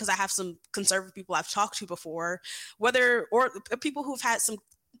this because I have some conservative people I've talked to before, or people who've had some,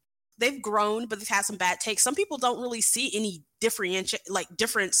 they've grown, but they've had some bad takes. Some people don't really see any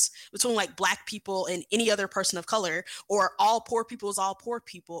difference between like black people and any other person of color, or all poor people is all poor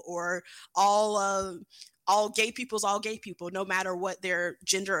people, or all gay people is all gay people, no matter what their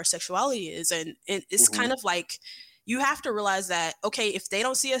gender or sexuality is. And it's kind of like, you have to realize that, okay, if they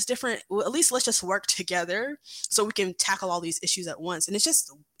don't see us different, well, at least let's just work together so we can tackle all these issues at once. And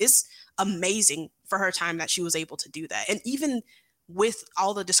it's amazing for her time that she was able to do that. And even with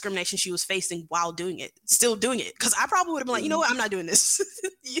all the discrimination she was facing while doing it, still doing it. Because I probably would have been like, you know what, I'm not doing this.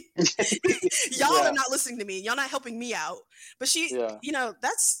 Y'all are not listening to me. Y'all not helping me out. But she, you know,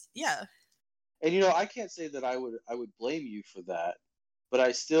 that's, And, you know, I can't say that I would blame you for that, but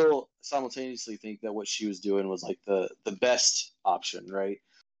I still simultaneously think that what she was doing was like the best option, right?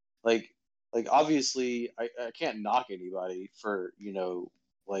 Like obviously I can't knock anybody for, you know,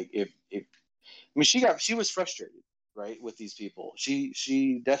 like if I mean, she was frustrated, right, with these people.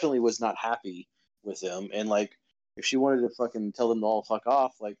 She definitely was not happy with them, and like, if she wanted to fucking tell them to all fuck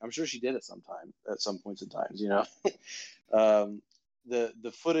off, like, I'm sure she did at some points in times, you know.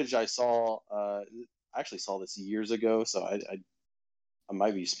 The footage I saw, I actually saw this years ago, so I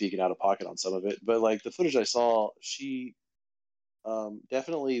might be speaking out of pocket on some of it, but like the footage I saw, she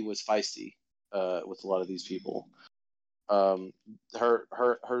definitely was feisty with a lot of these people.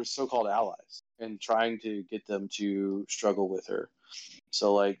 Her so-called allies, and trying to get them to struggle with her.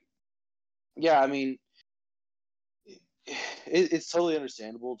 So like, yeah, I mean, it's totally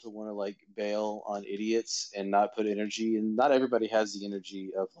understandable to want to like bail on idiots and not put energy, and not everybody has the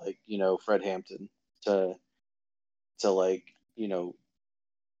energy of like, you know, Fred Hampton to like, you know,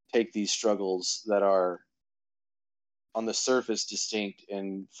 take these struggles that are on the surface distinct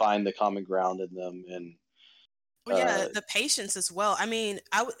and find the common ground in them. And well, yeah, the patience as well. I mean,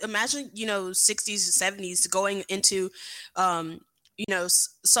 I would imagine, you know, 60s, 70s going into, you know,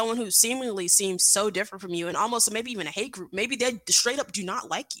 someone who seemingly seems so different from you, and almost maybe even a hate group. Maybe they straight up do not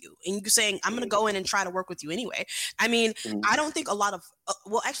like you, and you're saying, I'm going to go in and try to work with you anyway. I mean, I don't think a lot of,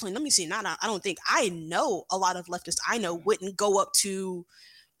 well, actually, let me see. I don't think, I know a lot of leftists I know wouldn't go up to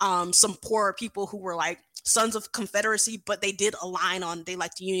some poor people who were like sons of Confederacy, but they did align on, they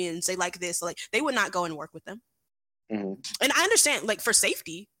liked unions, they like this, like they would not go and work with them. And I understand, like, for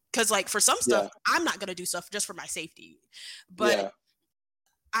safety, because like for some stuff, I'm not gonna do stuff just for my safety. But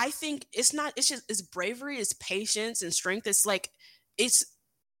I think it's bravery, it's patience and strength. It's like,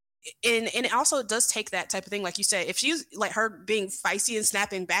 and it also does take that type of thing, like you said. If she's like, her being feisty and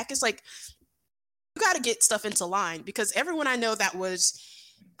snapping back, it's like, you got to get stuff into line, because everyone I know that was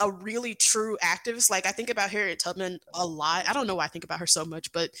a really true activist, like I think about Harriet Tubman a lot. I don't know why I think about her so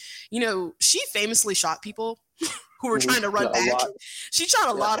much, but you know, she famously shot people who were trying to run back. She shot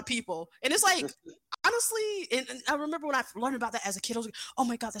a lot of people, and it's like, honestly, and I remember when I learned about that as a kid, I was like, oh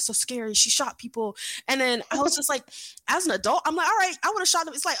my god, that's so scary. She shot people. And then I was just like, as an adult, I'm like, all right, I would have shot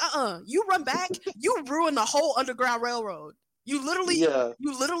them. It's like, you run back, you ruin the whole Underground Railroad. You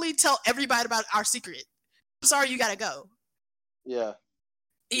literally tell everybody about our secret. I'm sorry, you gotta go. Yeah.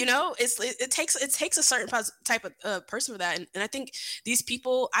 You know, it takes a certain type of person for that, and I think these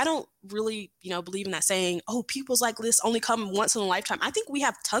people, I don't really, you know, believe in that saying, oh, people's like this only come once in a lifetime. I think we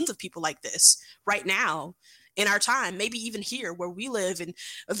have tons of people like this right now in our time, maybe even here where we live in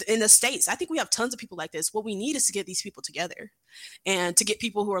the States. I think we have tons of people like this. What we need is to get these people together, and to get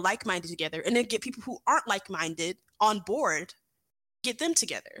people who are like-minded together, and then get people who aren't like-minded on board, get them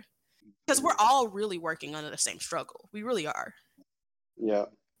together, because we're all really working under the same struggle. We really are.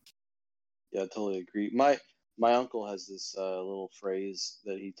 Yeah, totally agree. My my uncle has this little phrase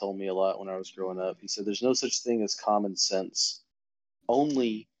that he told me a lot when I was growing up. He said, "There's no such thing as common sense,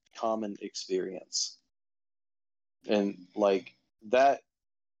 only common experience." And like that,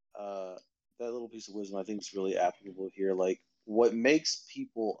 that little piece of wisdom, I think is really applicable here. Like, what makes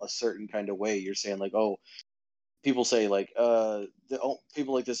people a certain kind of way? You're saying like, oh, people say like,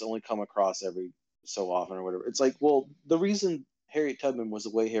 people like this only come across every so often or whatever. It's like, well, the reason Harriet Tubman was the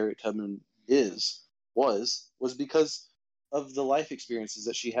way Harriet Tubman was because of the life experiences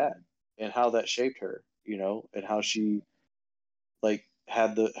that she had and how that shaped her, and how she like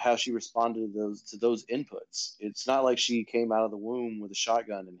had the how she responded to those inputs. It's not like she came out of the womb with a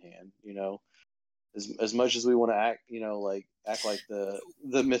shotgun in hand, as much as we want to act, like act like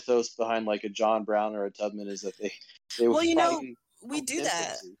the mythos behind like a John Brown or a Tubman is that they were fighting we do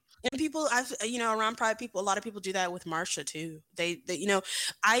that. infancy. And people, around Pride, people, a lot of people do that with Marsha too. They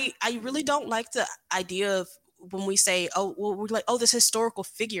I really don't like the idea of when we say, oh, well, we're like, oh, this historical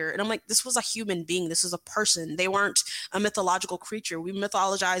figure. And I'm like, this was a human being. This is a person. They weren't a mythological creature. We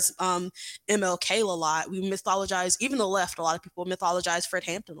mythologize MLK a lot. We mythologize, even the left, a lot of people mythologize Fred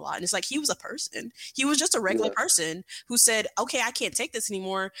Hampton a lot. And it's like, he was a person. He was just a regular person who said, okay, I can't take this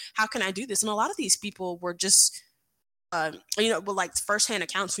anymore. How can I do this? And a lot of these people were just, but like firsthand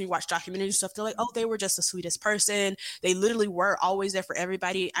accounts when you watch documentaries and stuff, they're like, oh, they were just the sweetest person. They literally were always there for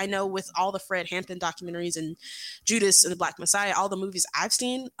everybody. I know with all the Fred Hampton documentaries and Judas and the Black Messiah, all the movies I've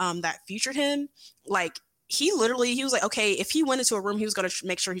seen that featured him, like he was like, okay, if he went into a room, he was going to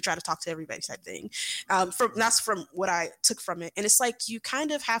make sure he tried to talk to everybody type thing. That's from what I took from it. And it's like, you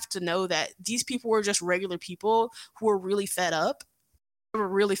kind of have to know that these people were just regular people who were really fed up. They were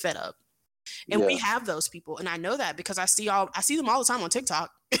really fed up. And we have those people, and I know that because I see them all the time on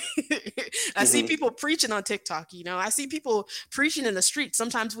TikTok. I see people preaching on TikTok. I see people preaching in the street.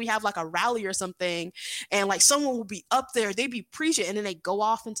 Sometimes we have like a rally or something, and like someone will be up there, they be preaching, and then they go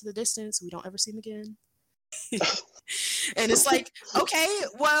off into the distance. We don't ever see them again. And it's like, okay,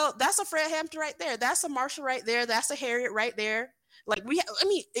 well, that's a Fred Hampton right there. That's a Marsha right there. That's a Harriet right there. Like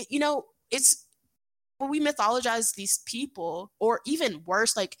it's when we mythologize these people, or even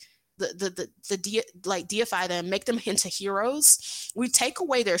worse, like deify them, make them into heroes, we take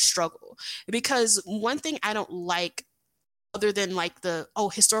away their struggle. Because one thing I don't like, other than like the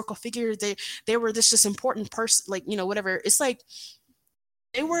historical figure, they were this just important person, like whatever, it's like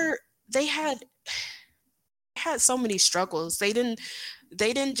they had so many struggles. They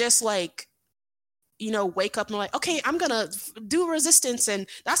didn't just like wake up and like, okay, I'm gonna do resistance and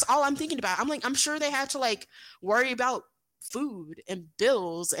that's all I'm thinking about. I'm sure they had to like worry about food and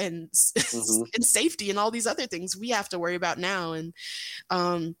bills and and safety and all these other things we have to worry about now. And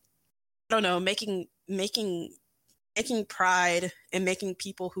I don't know, making Pride and making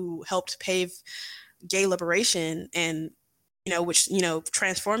people who helped pave gay liberation and which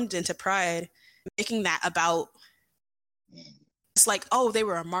transformed into Pride, making that about, it's like, oh, they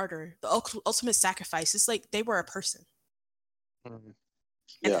were a martyr, the ultimate sacrifice. It's like they were a person.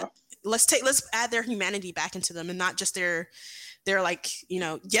 Yeah. Let's add their humanity back into them, and not just their like,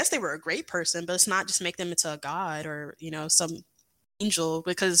 yes, they were a great person, but it's not just make them into a god or some angel,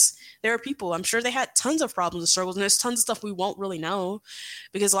 because there are people, I'm sure they had tons of problems and struggles, and there's tons of stuff we won't really know,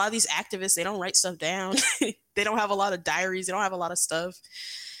 because a lot of these activists, they don't write stuff down. They don't have a lot of diaries, they don't have a lot of stuff.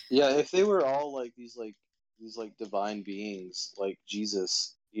 Yeah, if they were all like these divine beings like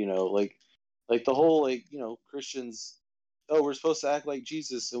Jesus, like the whole Christians, oh, we're supposed to act like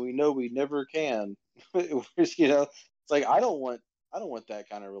Jesus, and we know we never can. It's like I don't want that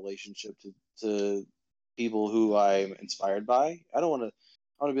kind of relationship to people who I'm inspired by. I want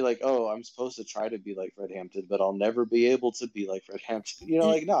to be like, oh, I'm supposed to try to be like Fred Hampton, but I'll never be able to be like Fred Hampton.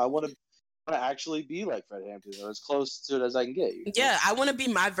 Like, no, I want to actually be like Fred Hampton, or as close to it as I can get. Yeah, I want to be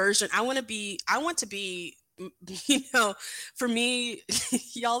my version. I want to be for me,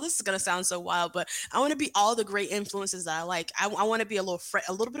 y'all, this is gonna sound so wild, but I want to be all the great influences that I like. I want to be a little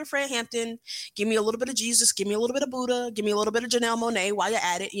bit of Fred Hampton. Give me a little bit of Jesus. Give me a little bit of Buddha. Give me a little bit of Janelle Monáe while you're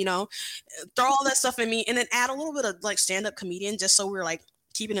at it. Throw all that stuff in me, and then add a little bit of like stand-up comedian, just so we're like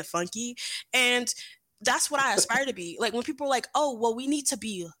keeping it funky. And that's what I aspire to be. Like when people are like, oh, well, we need to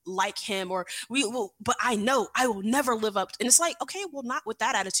be like him, or we will, but I know I will never live up. And it's like, okay, well, not with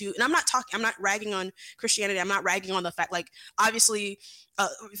that attitude. And I'm not ragging on Christianity. I'm not ragging on the fact, like, obviously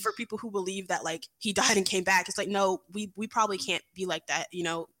for people who believe that like he died and came back, it's like, no, we probably can't be like that.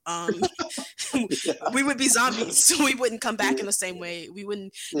 We would be zombies. So we wouldn't come back in the same way. We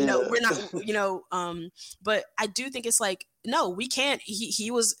wouldn't, we're not, but I do think it's like, no, we can't.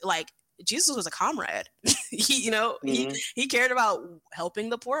 He was like, Jesus was a comrade. He cared about helping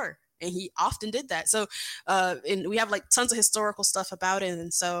the poor, and he often did that. So and we have like tons of historical stuff about it,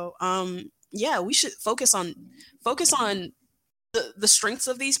 and so yeah, we should focus on the strengths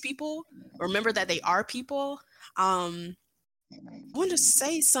of these people. Remember that they are people. I wanted to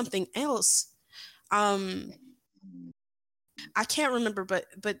say something else. I can't remember, but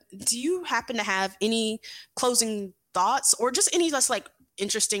do you happen to have any closing thoughts or just any just like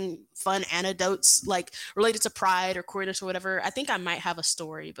interesting, fun anecdotes like related to pride or queerness or whatever? I think I might have a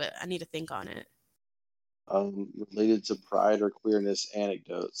story, but I need to think on it. Related to pride or queerness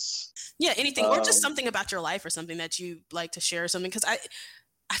anecdotes. Yeah, anything or just something about your life or something that you like to share or something, because I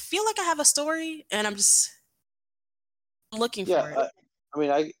feel like I have a story and I'm just looking for it. I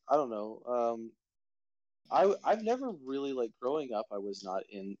mean, I don't know. I've never really like growing up. I was not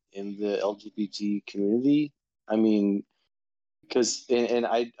in the LGBT community. I mean, because and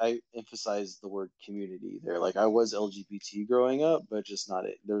I emphasize the word community there. Like I was LGBT growing up, but just not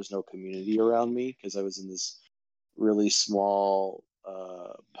there was no community around me because I was in this really small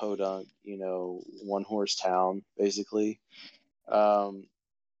podunk, one horse town basically. And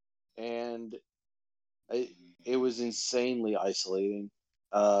it was insanely isolating,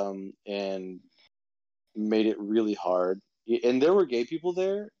 and made it really hard. And there were gay people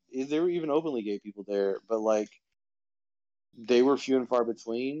there. There were even openly gay people there, but like they were few and far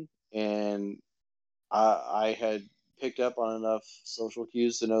between. And I had picked up on enough social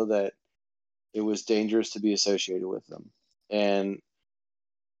cues to know that it was dangerous to be associated with them. And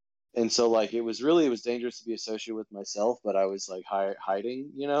so like it was dangerous to be associated with myself, but I was like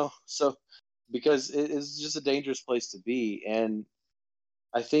hiding, so because it is just a dangerous place to be. And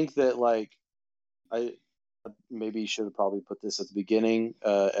I think that like I maybe should have probably put this at the beginning.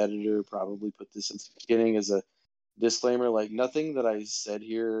 Editor probably put this at the beginning as a disclaimer. Like nothing that I said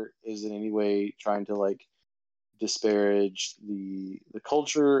here is in any way trying to like disparage the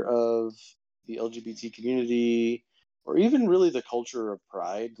culture of the LGBT community, or even really the culture of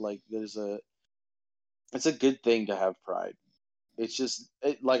pride. Like it's a good thing to have pride. It's just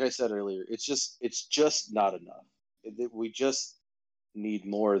like I said earlier. It's just not enough. We just need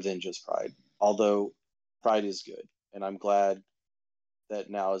more than just pride. Although pride is good, and I'm glad that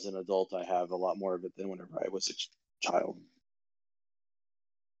now as an adult I have a lot more of it than whenever I was a child.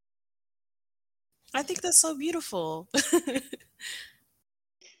 I think that's so beautiful.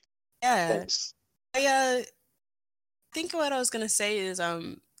 Yeah. Thanks. I think what I was gonna say is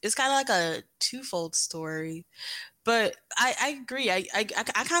it's kind of like a twofold story, but I agree. I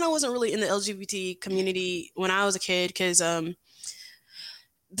kind of wasn't really in the LGBT community when I was a kid because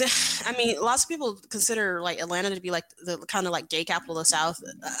I mean, lots of people consider like Atlanta to be like the kind of like gay capital of the South.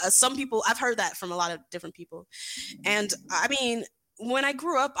 Some people, I've heard that from a lot of different people. And I mean, when I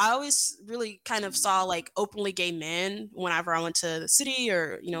grew up, I always really kind of saw like openly gay men whenever I went to the city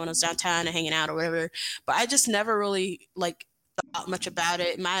or, when I was downtown and hanging out or whatever. But I just never really like thought much about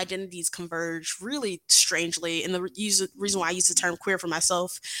it. My identities converge really strangely. And the reason why I use the term queer for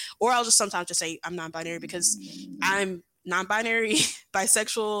myself, or I'll just sometimes just say I'm non-binary because I'm non-binary,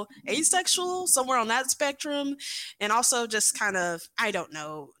 bisexual, asexual, somewhere on that spectrum, and also just kind of, I don't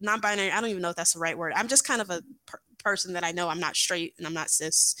know, non-binary. I don't even know if that's the right word. I'm just kind of a person that I know I'm not straight and I'm not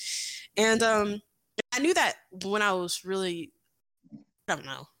cis, and I knew that when I was really, I don't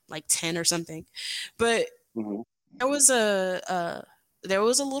know, like 10 or something, but there was a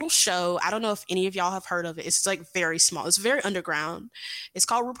little show. I don't know if any of y'all have heard of it. It's like very small. It's very underground. It's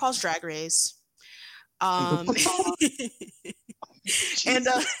called RuPaul's Drag Race. And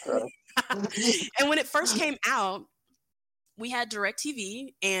and when it first came out, we had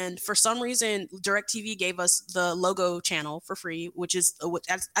DirecTV, and for some reason, DirecTV gave us the logo channel for free, which is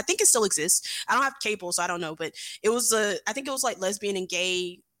I think it still exists. I don't have cable, so I don't know, but it was I think it was like lesbian and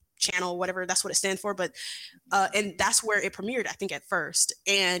gay channel, whatever that's what it stands for. But and that's where it premiered, I think, at first.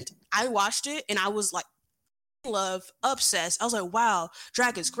 And I watched it, and I was like, love, obsessed. I was like, wow,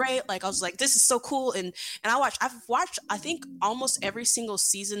 drag is great. Like I was like, this is so cool. And I've watched I think almost every single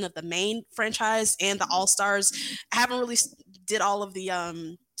season of the main franchise and the All Stars. I haven't really did all of the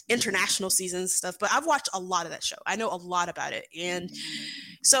international seasons stuff, but I've watched a lot of that show. I know a lot about it. And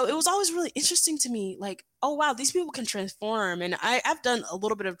so it was always really interesting to me, like, oh wow, these people can transform. And I've done a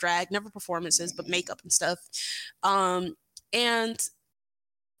little bit of drag, never performances, but makeup and stuff. And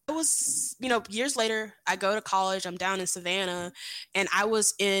I was, years later, I go to college, I'm down in Savannah, and I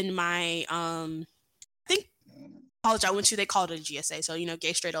was in my, I think college I went to, they called it a GSA. So,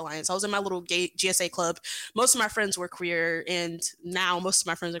 Gay Straight Alliance. I was in my little gay GSA club. Most of my friends were queer, and now most of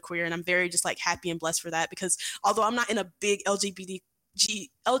my friends are queer. And I'm very just like happy and blessed for that, because although I'm not in a big LGBT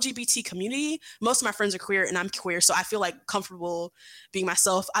LGBT community. Most of my friends are queer and I'm queer, so I feel like comfortable being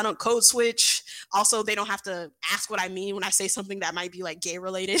myself. I don't code switch. Also, they don't have to ask what I mean when I say something that might be like gay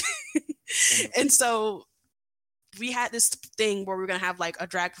related. And so we had this thing where we were gonna have like a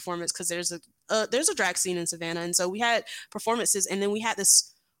drag performance because there's a drag scene in Savannah, and so we had performances, and then we had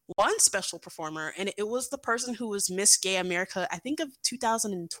this one special performer, and it was the person who was Miss Gay America, I think of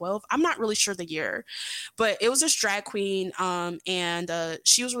 2012. I'm not really sure the year, but it was this drag queen, and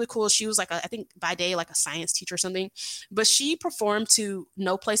she was really cool. She was like I think by day like a science teacher or something, but she performed to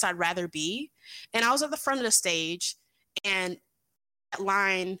 "No Place I'd Rather Be," and I was at the front of the stage, and that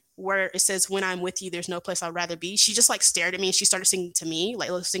line where it says "When I'm with you, there's no place I'd rather be," she just like stared at me and she started singing to me, like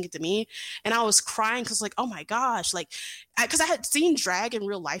singing to me, and I was crying because like, oh my gosh, like because I had seen drag in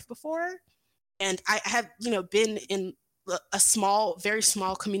real life before, and I had been in a small, very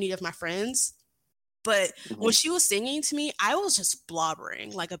small community of my friends. But when she was singing to me, I was just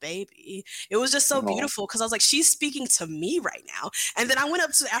blobbering like a baby. It was just so beautiful because I was like, she's speaking to me right now. And then I went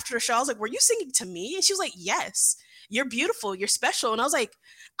up to after the show, I was like, were you singing to me? And she was like, yes, you're beautiful, you're special. And I was like,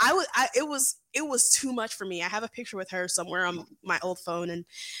 it was too much for me. I have a picture with her somewhere on my old phone. And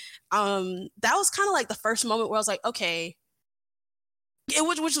that was kind of like the first moment where I was like, okay.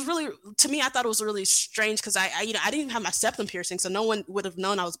 Which was really, to me, I thought it was really strange because I didn't even have my septum piercing, so no one would have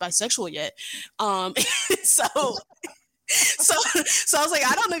known I was bisexual yet. So I was like,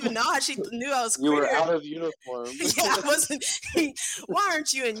 I don't even know how she knew I was queer. You were out of uniform. Yeah, I wasn't. Why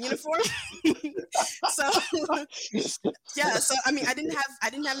aren't you in uniform? So yeah, so I mean, I didn't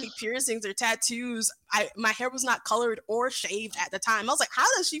have any piercings or tattoos. My hair was not colored or shaved at the time. I was like, how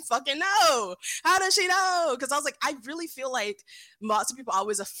does she fucking know? How does she know? Because I was like, I really feel like lots of people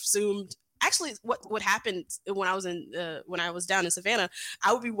always assumed. Actually, what happened when I was down in Savannah,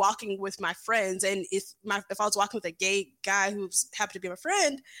 I would be walking with my friends, and if I was walking with a gay guy who happened to be my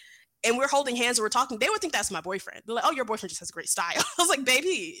friend, and we're holding hands and we're talking, they would think that's my boyfriend. They're like, "Oh, your boyfriend just has great style." I was like,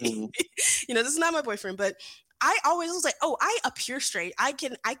 "Baby, this is not my boyfriend." But I always was like, "Oh, I appear straight. I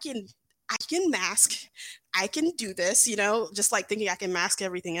can mask. I can do this." Just like thinking I can mask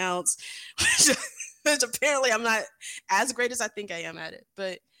everything else, which apparently I'm not as great as I think I am at it,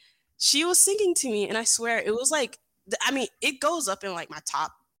 but. She was singing to me, and I swear it was like, I mean, it goes up in like my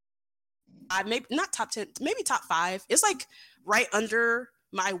top 5, maybe not top 10, maybe top 5. It's like right under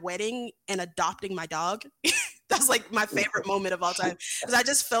my wedding and adopting my dog. That's like my favorite moment of all time because I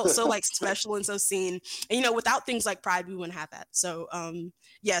just felt so like special and so seen. And without things like Pride, we wouldn't have that. So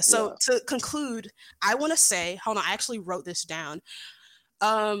So to conclude, I want to say, hold on, I actually wrote this down.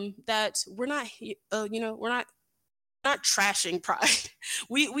 That we're not, we're not trashing Pride.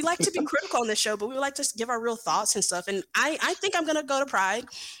 We like to be critical on this show, but we like to give our real thoughts and stuff. And I think I'm gonna go to Pride.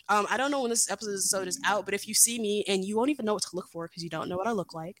 I don't know when this episode is out, but if you see me, and you won't even know what to look for because you don't know what I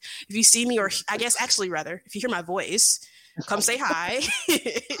look like. If you see me, or I guess actually rather, if you hear my voice, come say hi.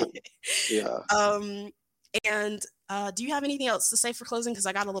 Yeah. And do you have anything else to say for closing? Because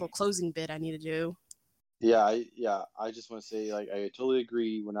I got a little closing bit I need to do. Yeah, I just want to say, like, I totally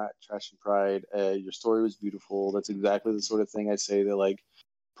agree. We're not trashing Pride. Your story was beautiful. That's exactly the sort of thing I say that, like,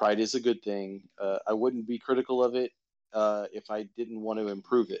 Pride is a good thing. I wouldn't be critical of it if I didn't want to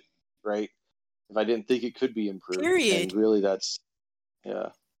improve it, right? If I didn't think it could be improved. Period. And really, that's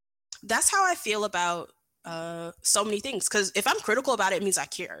how I feel about so many things, because if I'm critical about it, it means I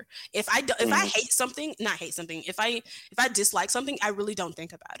care. If I hate something, if I dislike something, I really don't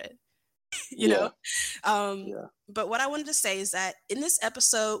think about it. But what I wanted to say is that in this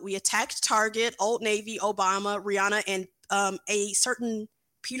episode, we attacked Target, Old Navy, Obama, Rihanna, and a certain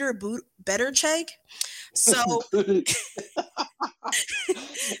Peter Buttigieg. So,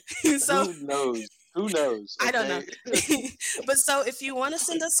 Who knows? Okay? I don't know. But so if you want to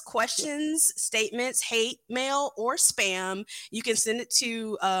send us questions, statements, hate mail, or spam, you can send it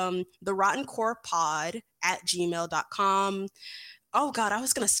to therottencorepod@gmail.com. Oh God, I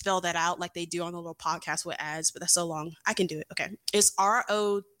was going to spell that out like they do on the little podcast with ads, but that's so long. I can do it. Okay. It's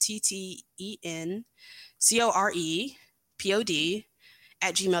ROTTENCOREPOD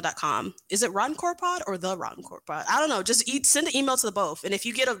 @gmail.com. Is it Rotten Core Pod or the Rotten Core Pod? I don't know. Just send an email to the both. And if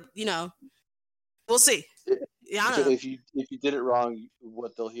you get we'll see. Yeah, I don't know. If you did it wrong,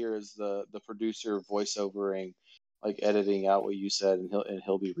 what they'll hear is the producer voiceovering, like editing out what you said, and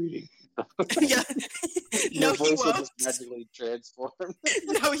he'll be reading. Yeah. No, he won't. Just magically transform.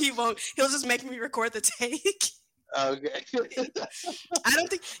 No, he won't. He'll just make me record the take. Okay. I don't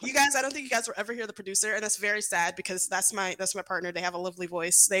think you guys will ever hear the producer, and that's very sad because that's my partner. They have a lovely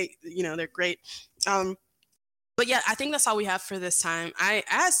voice. They're great. But yeah, I think that's all we have for this time. I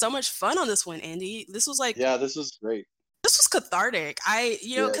had so much fun on this one, Andy. This was like, yeah, this was great. this was cathartic.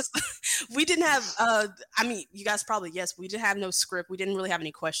 Because Yes. we didn't have I mean, you guys probably, yes, we didn't have no script. We didn't really have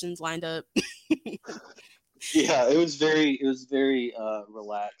any questions lined up. Yeah, it was very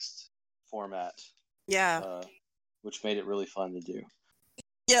relaxed format, Yeah. which made it really fun to do.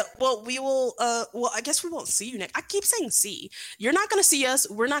 Yeah, well, we will well, I guess we won't see you next. I keep saying see. You're not going to see us.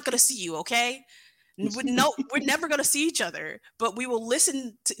 We're not going to see you, okay? No, we're never going to see each other, but we will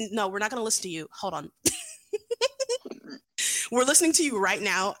listen to, no, we're not going to listen to you. Hold on. We're listening to you right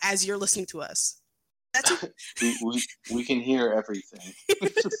now as you're listening to us. That's we can hear everything.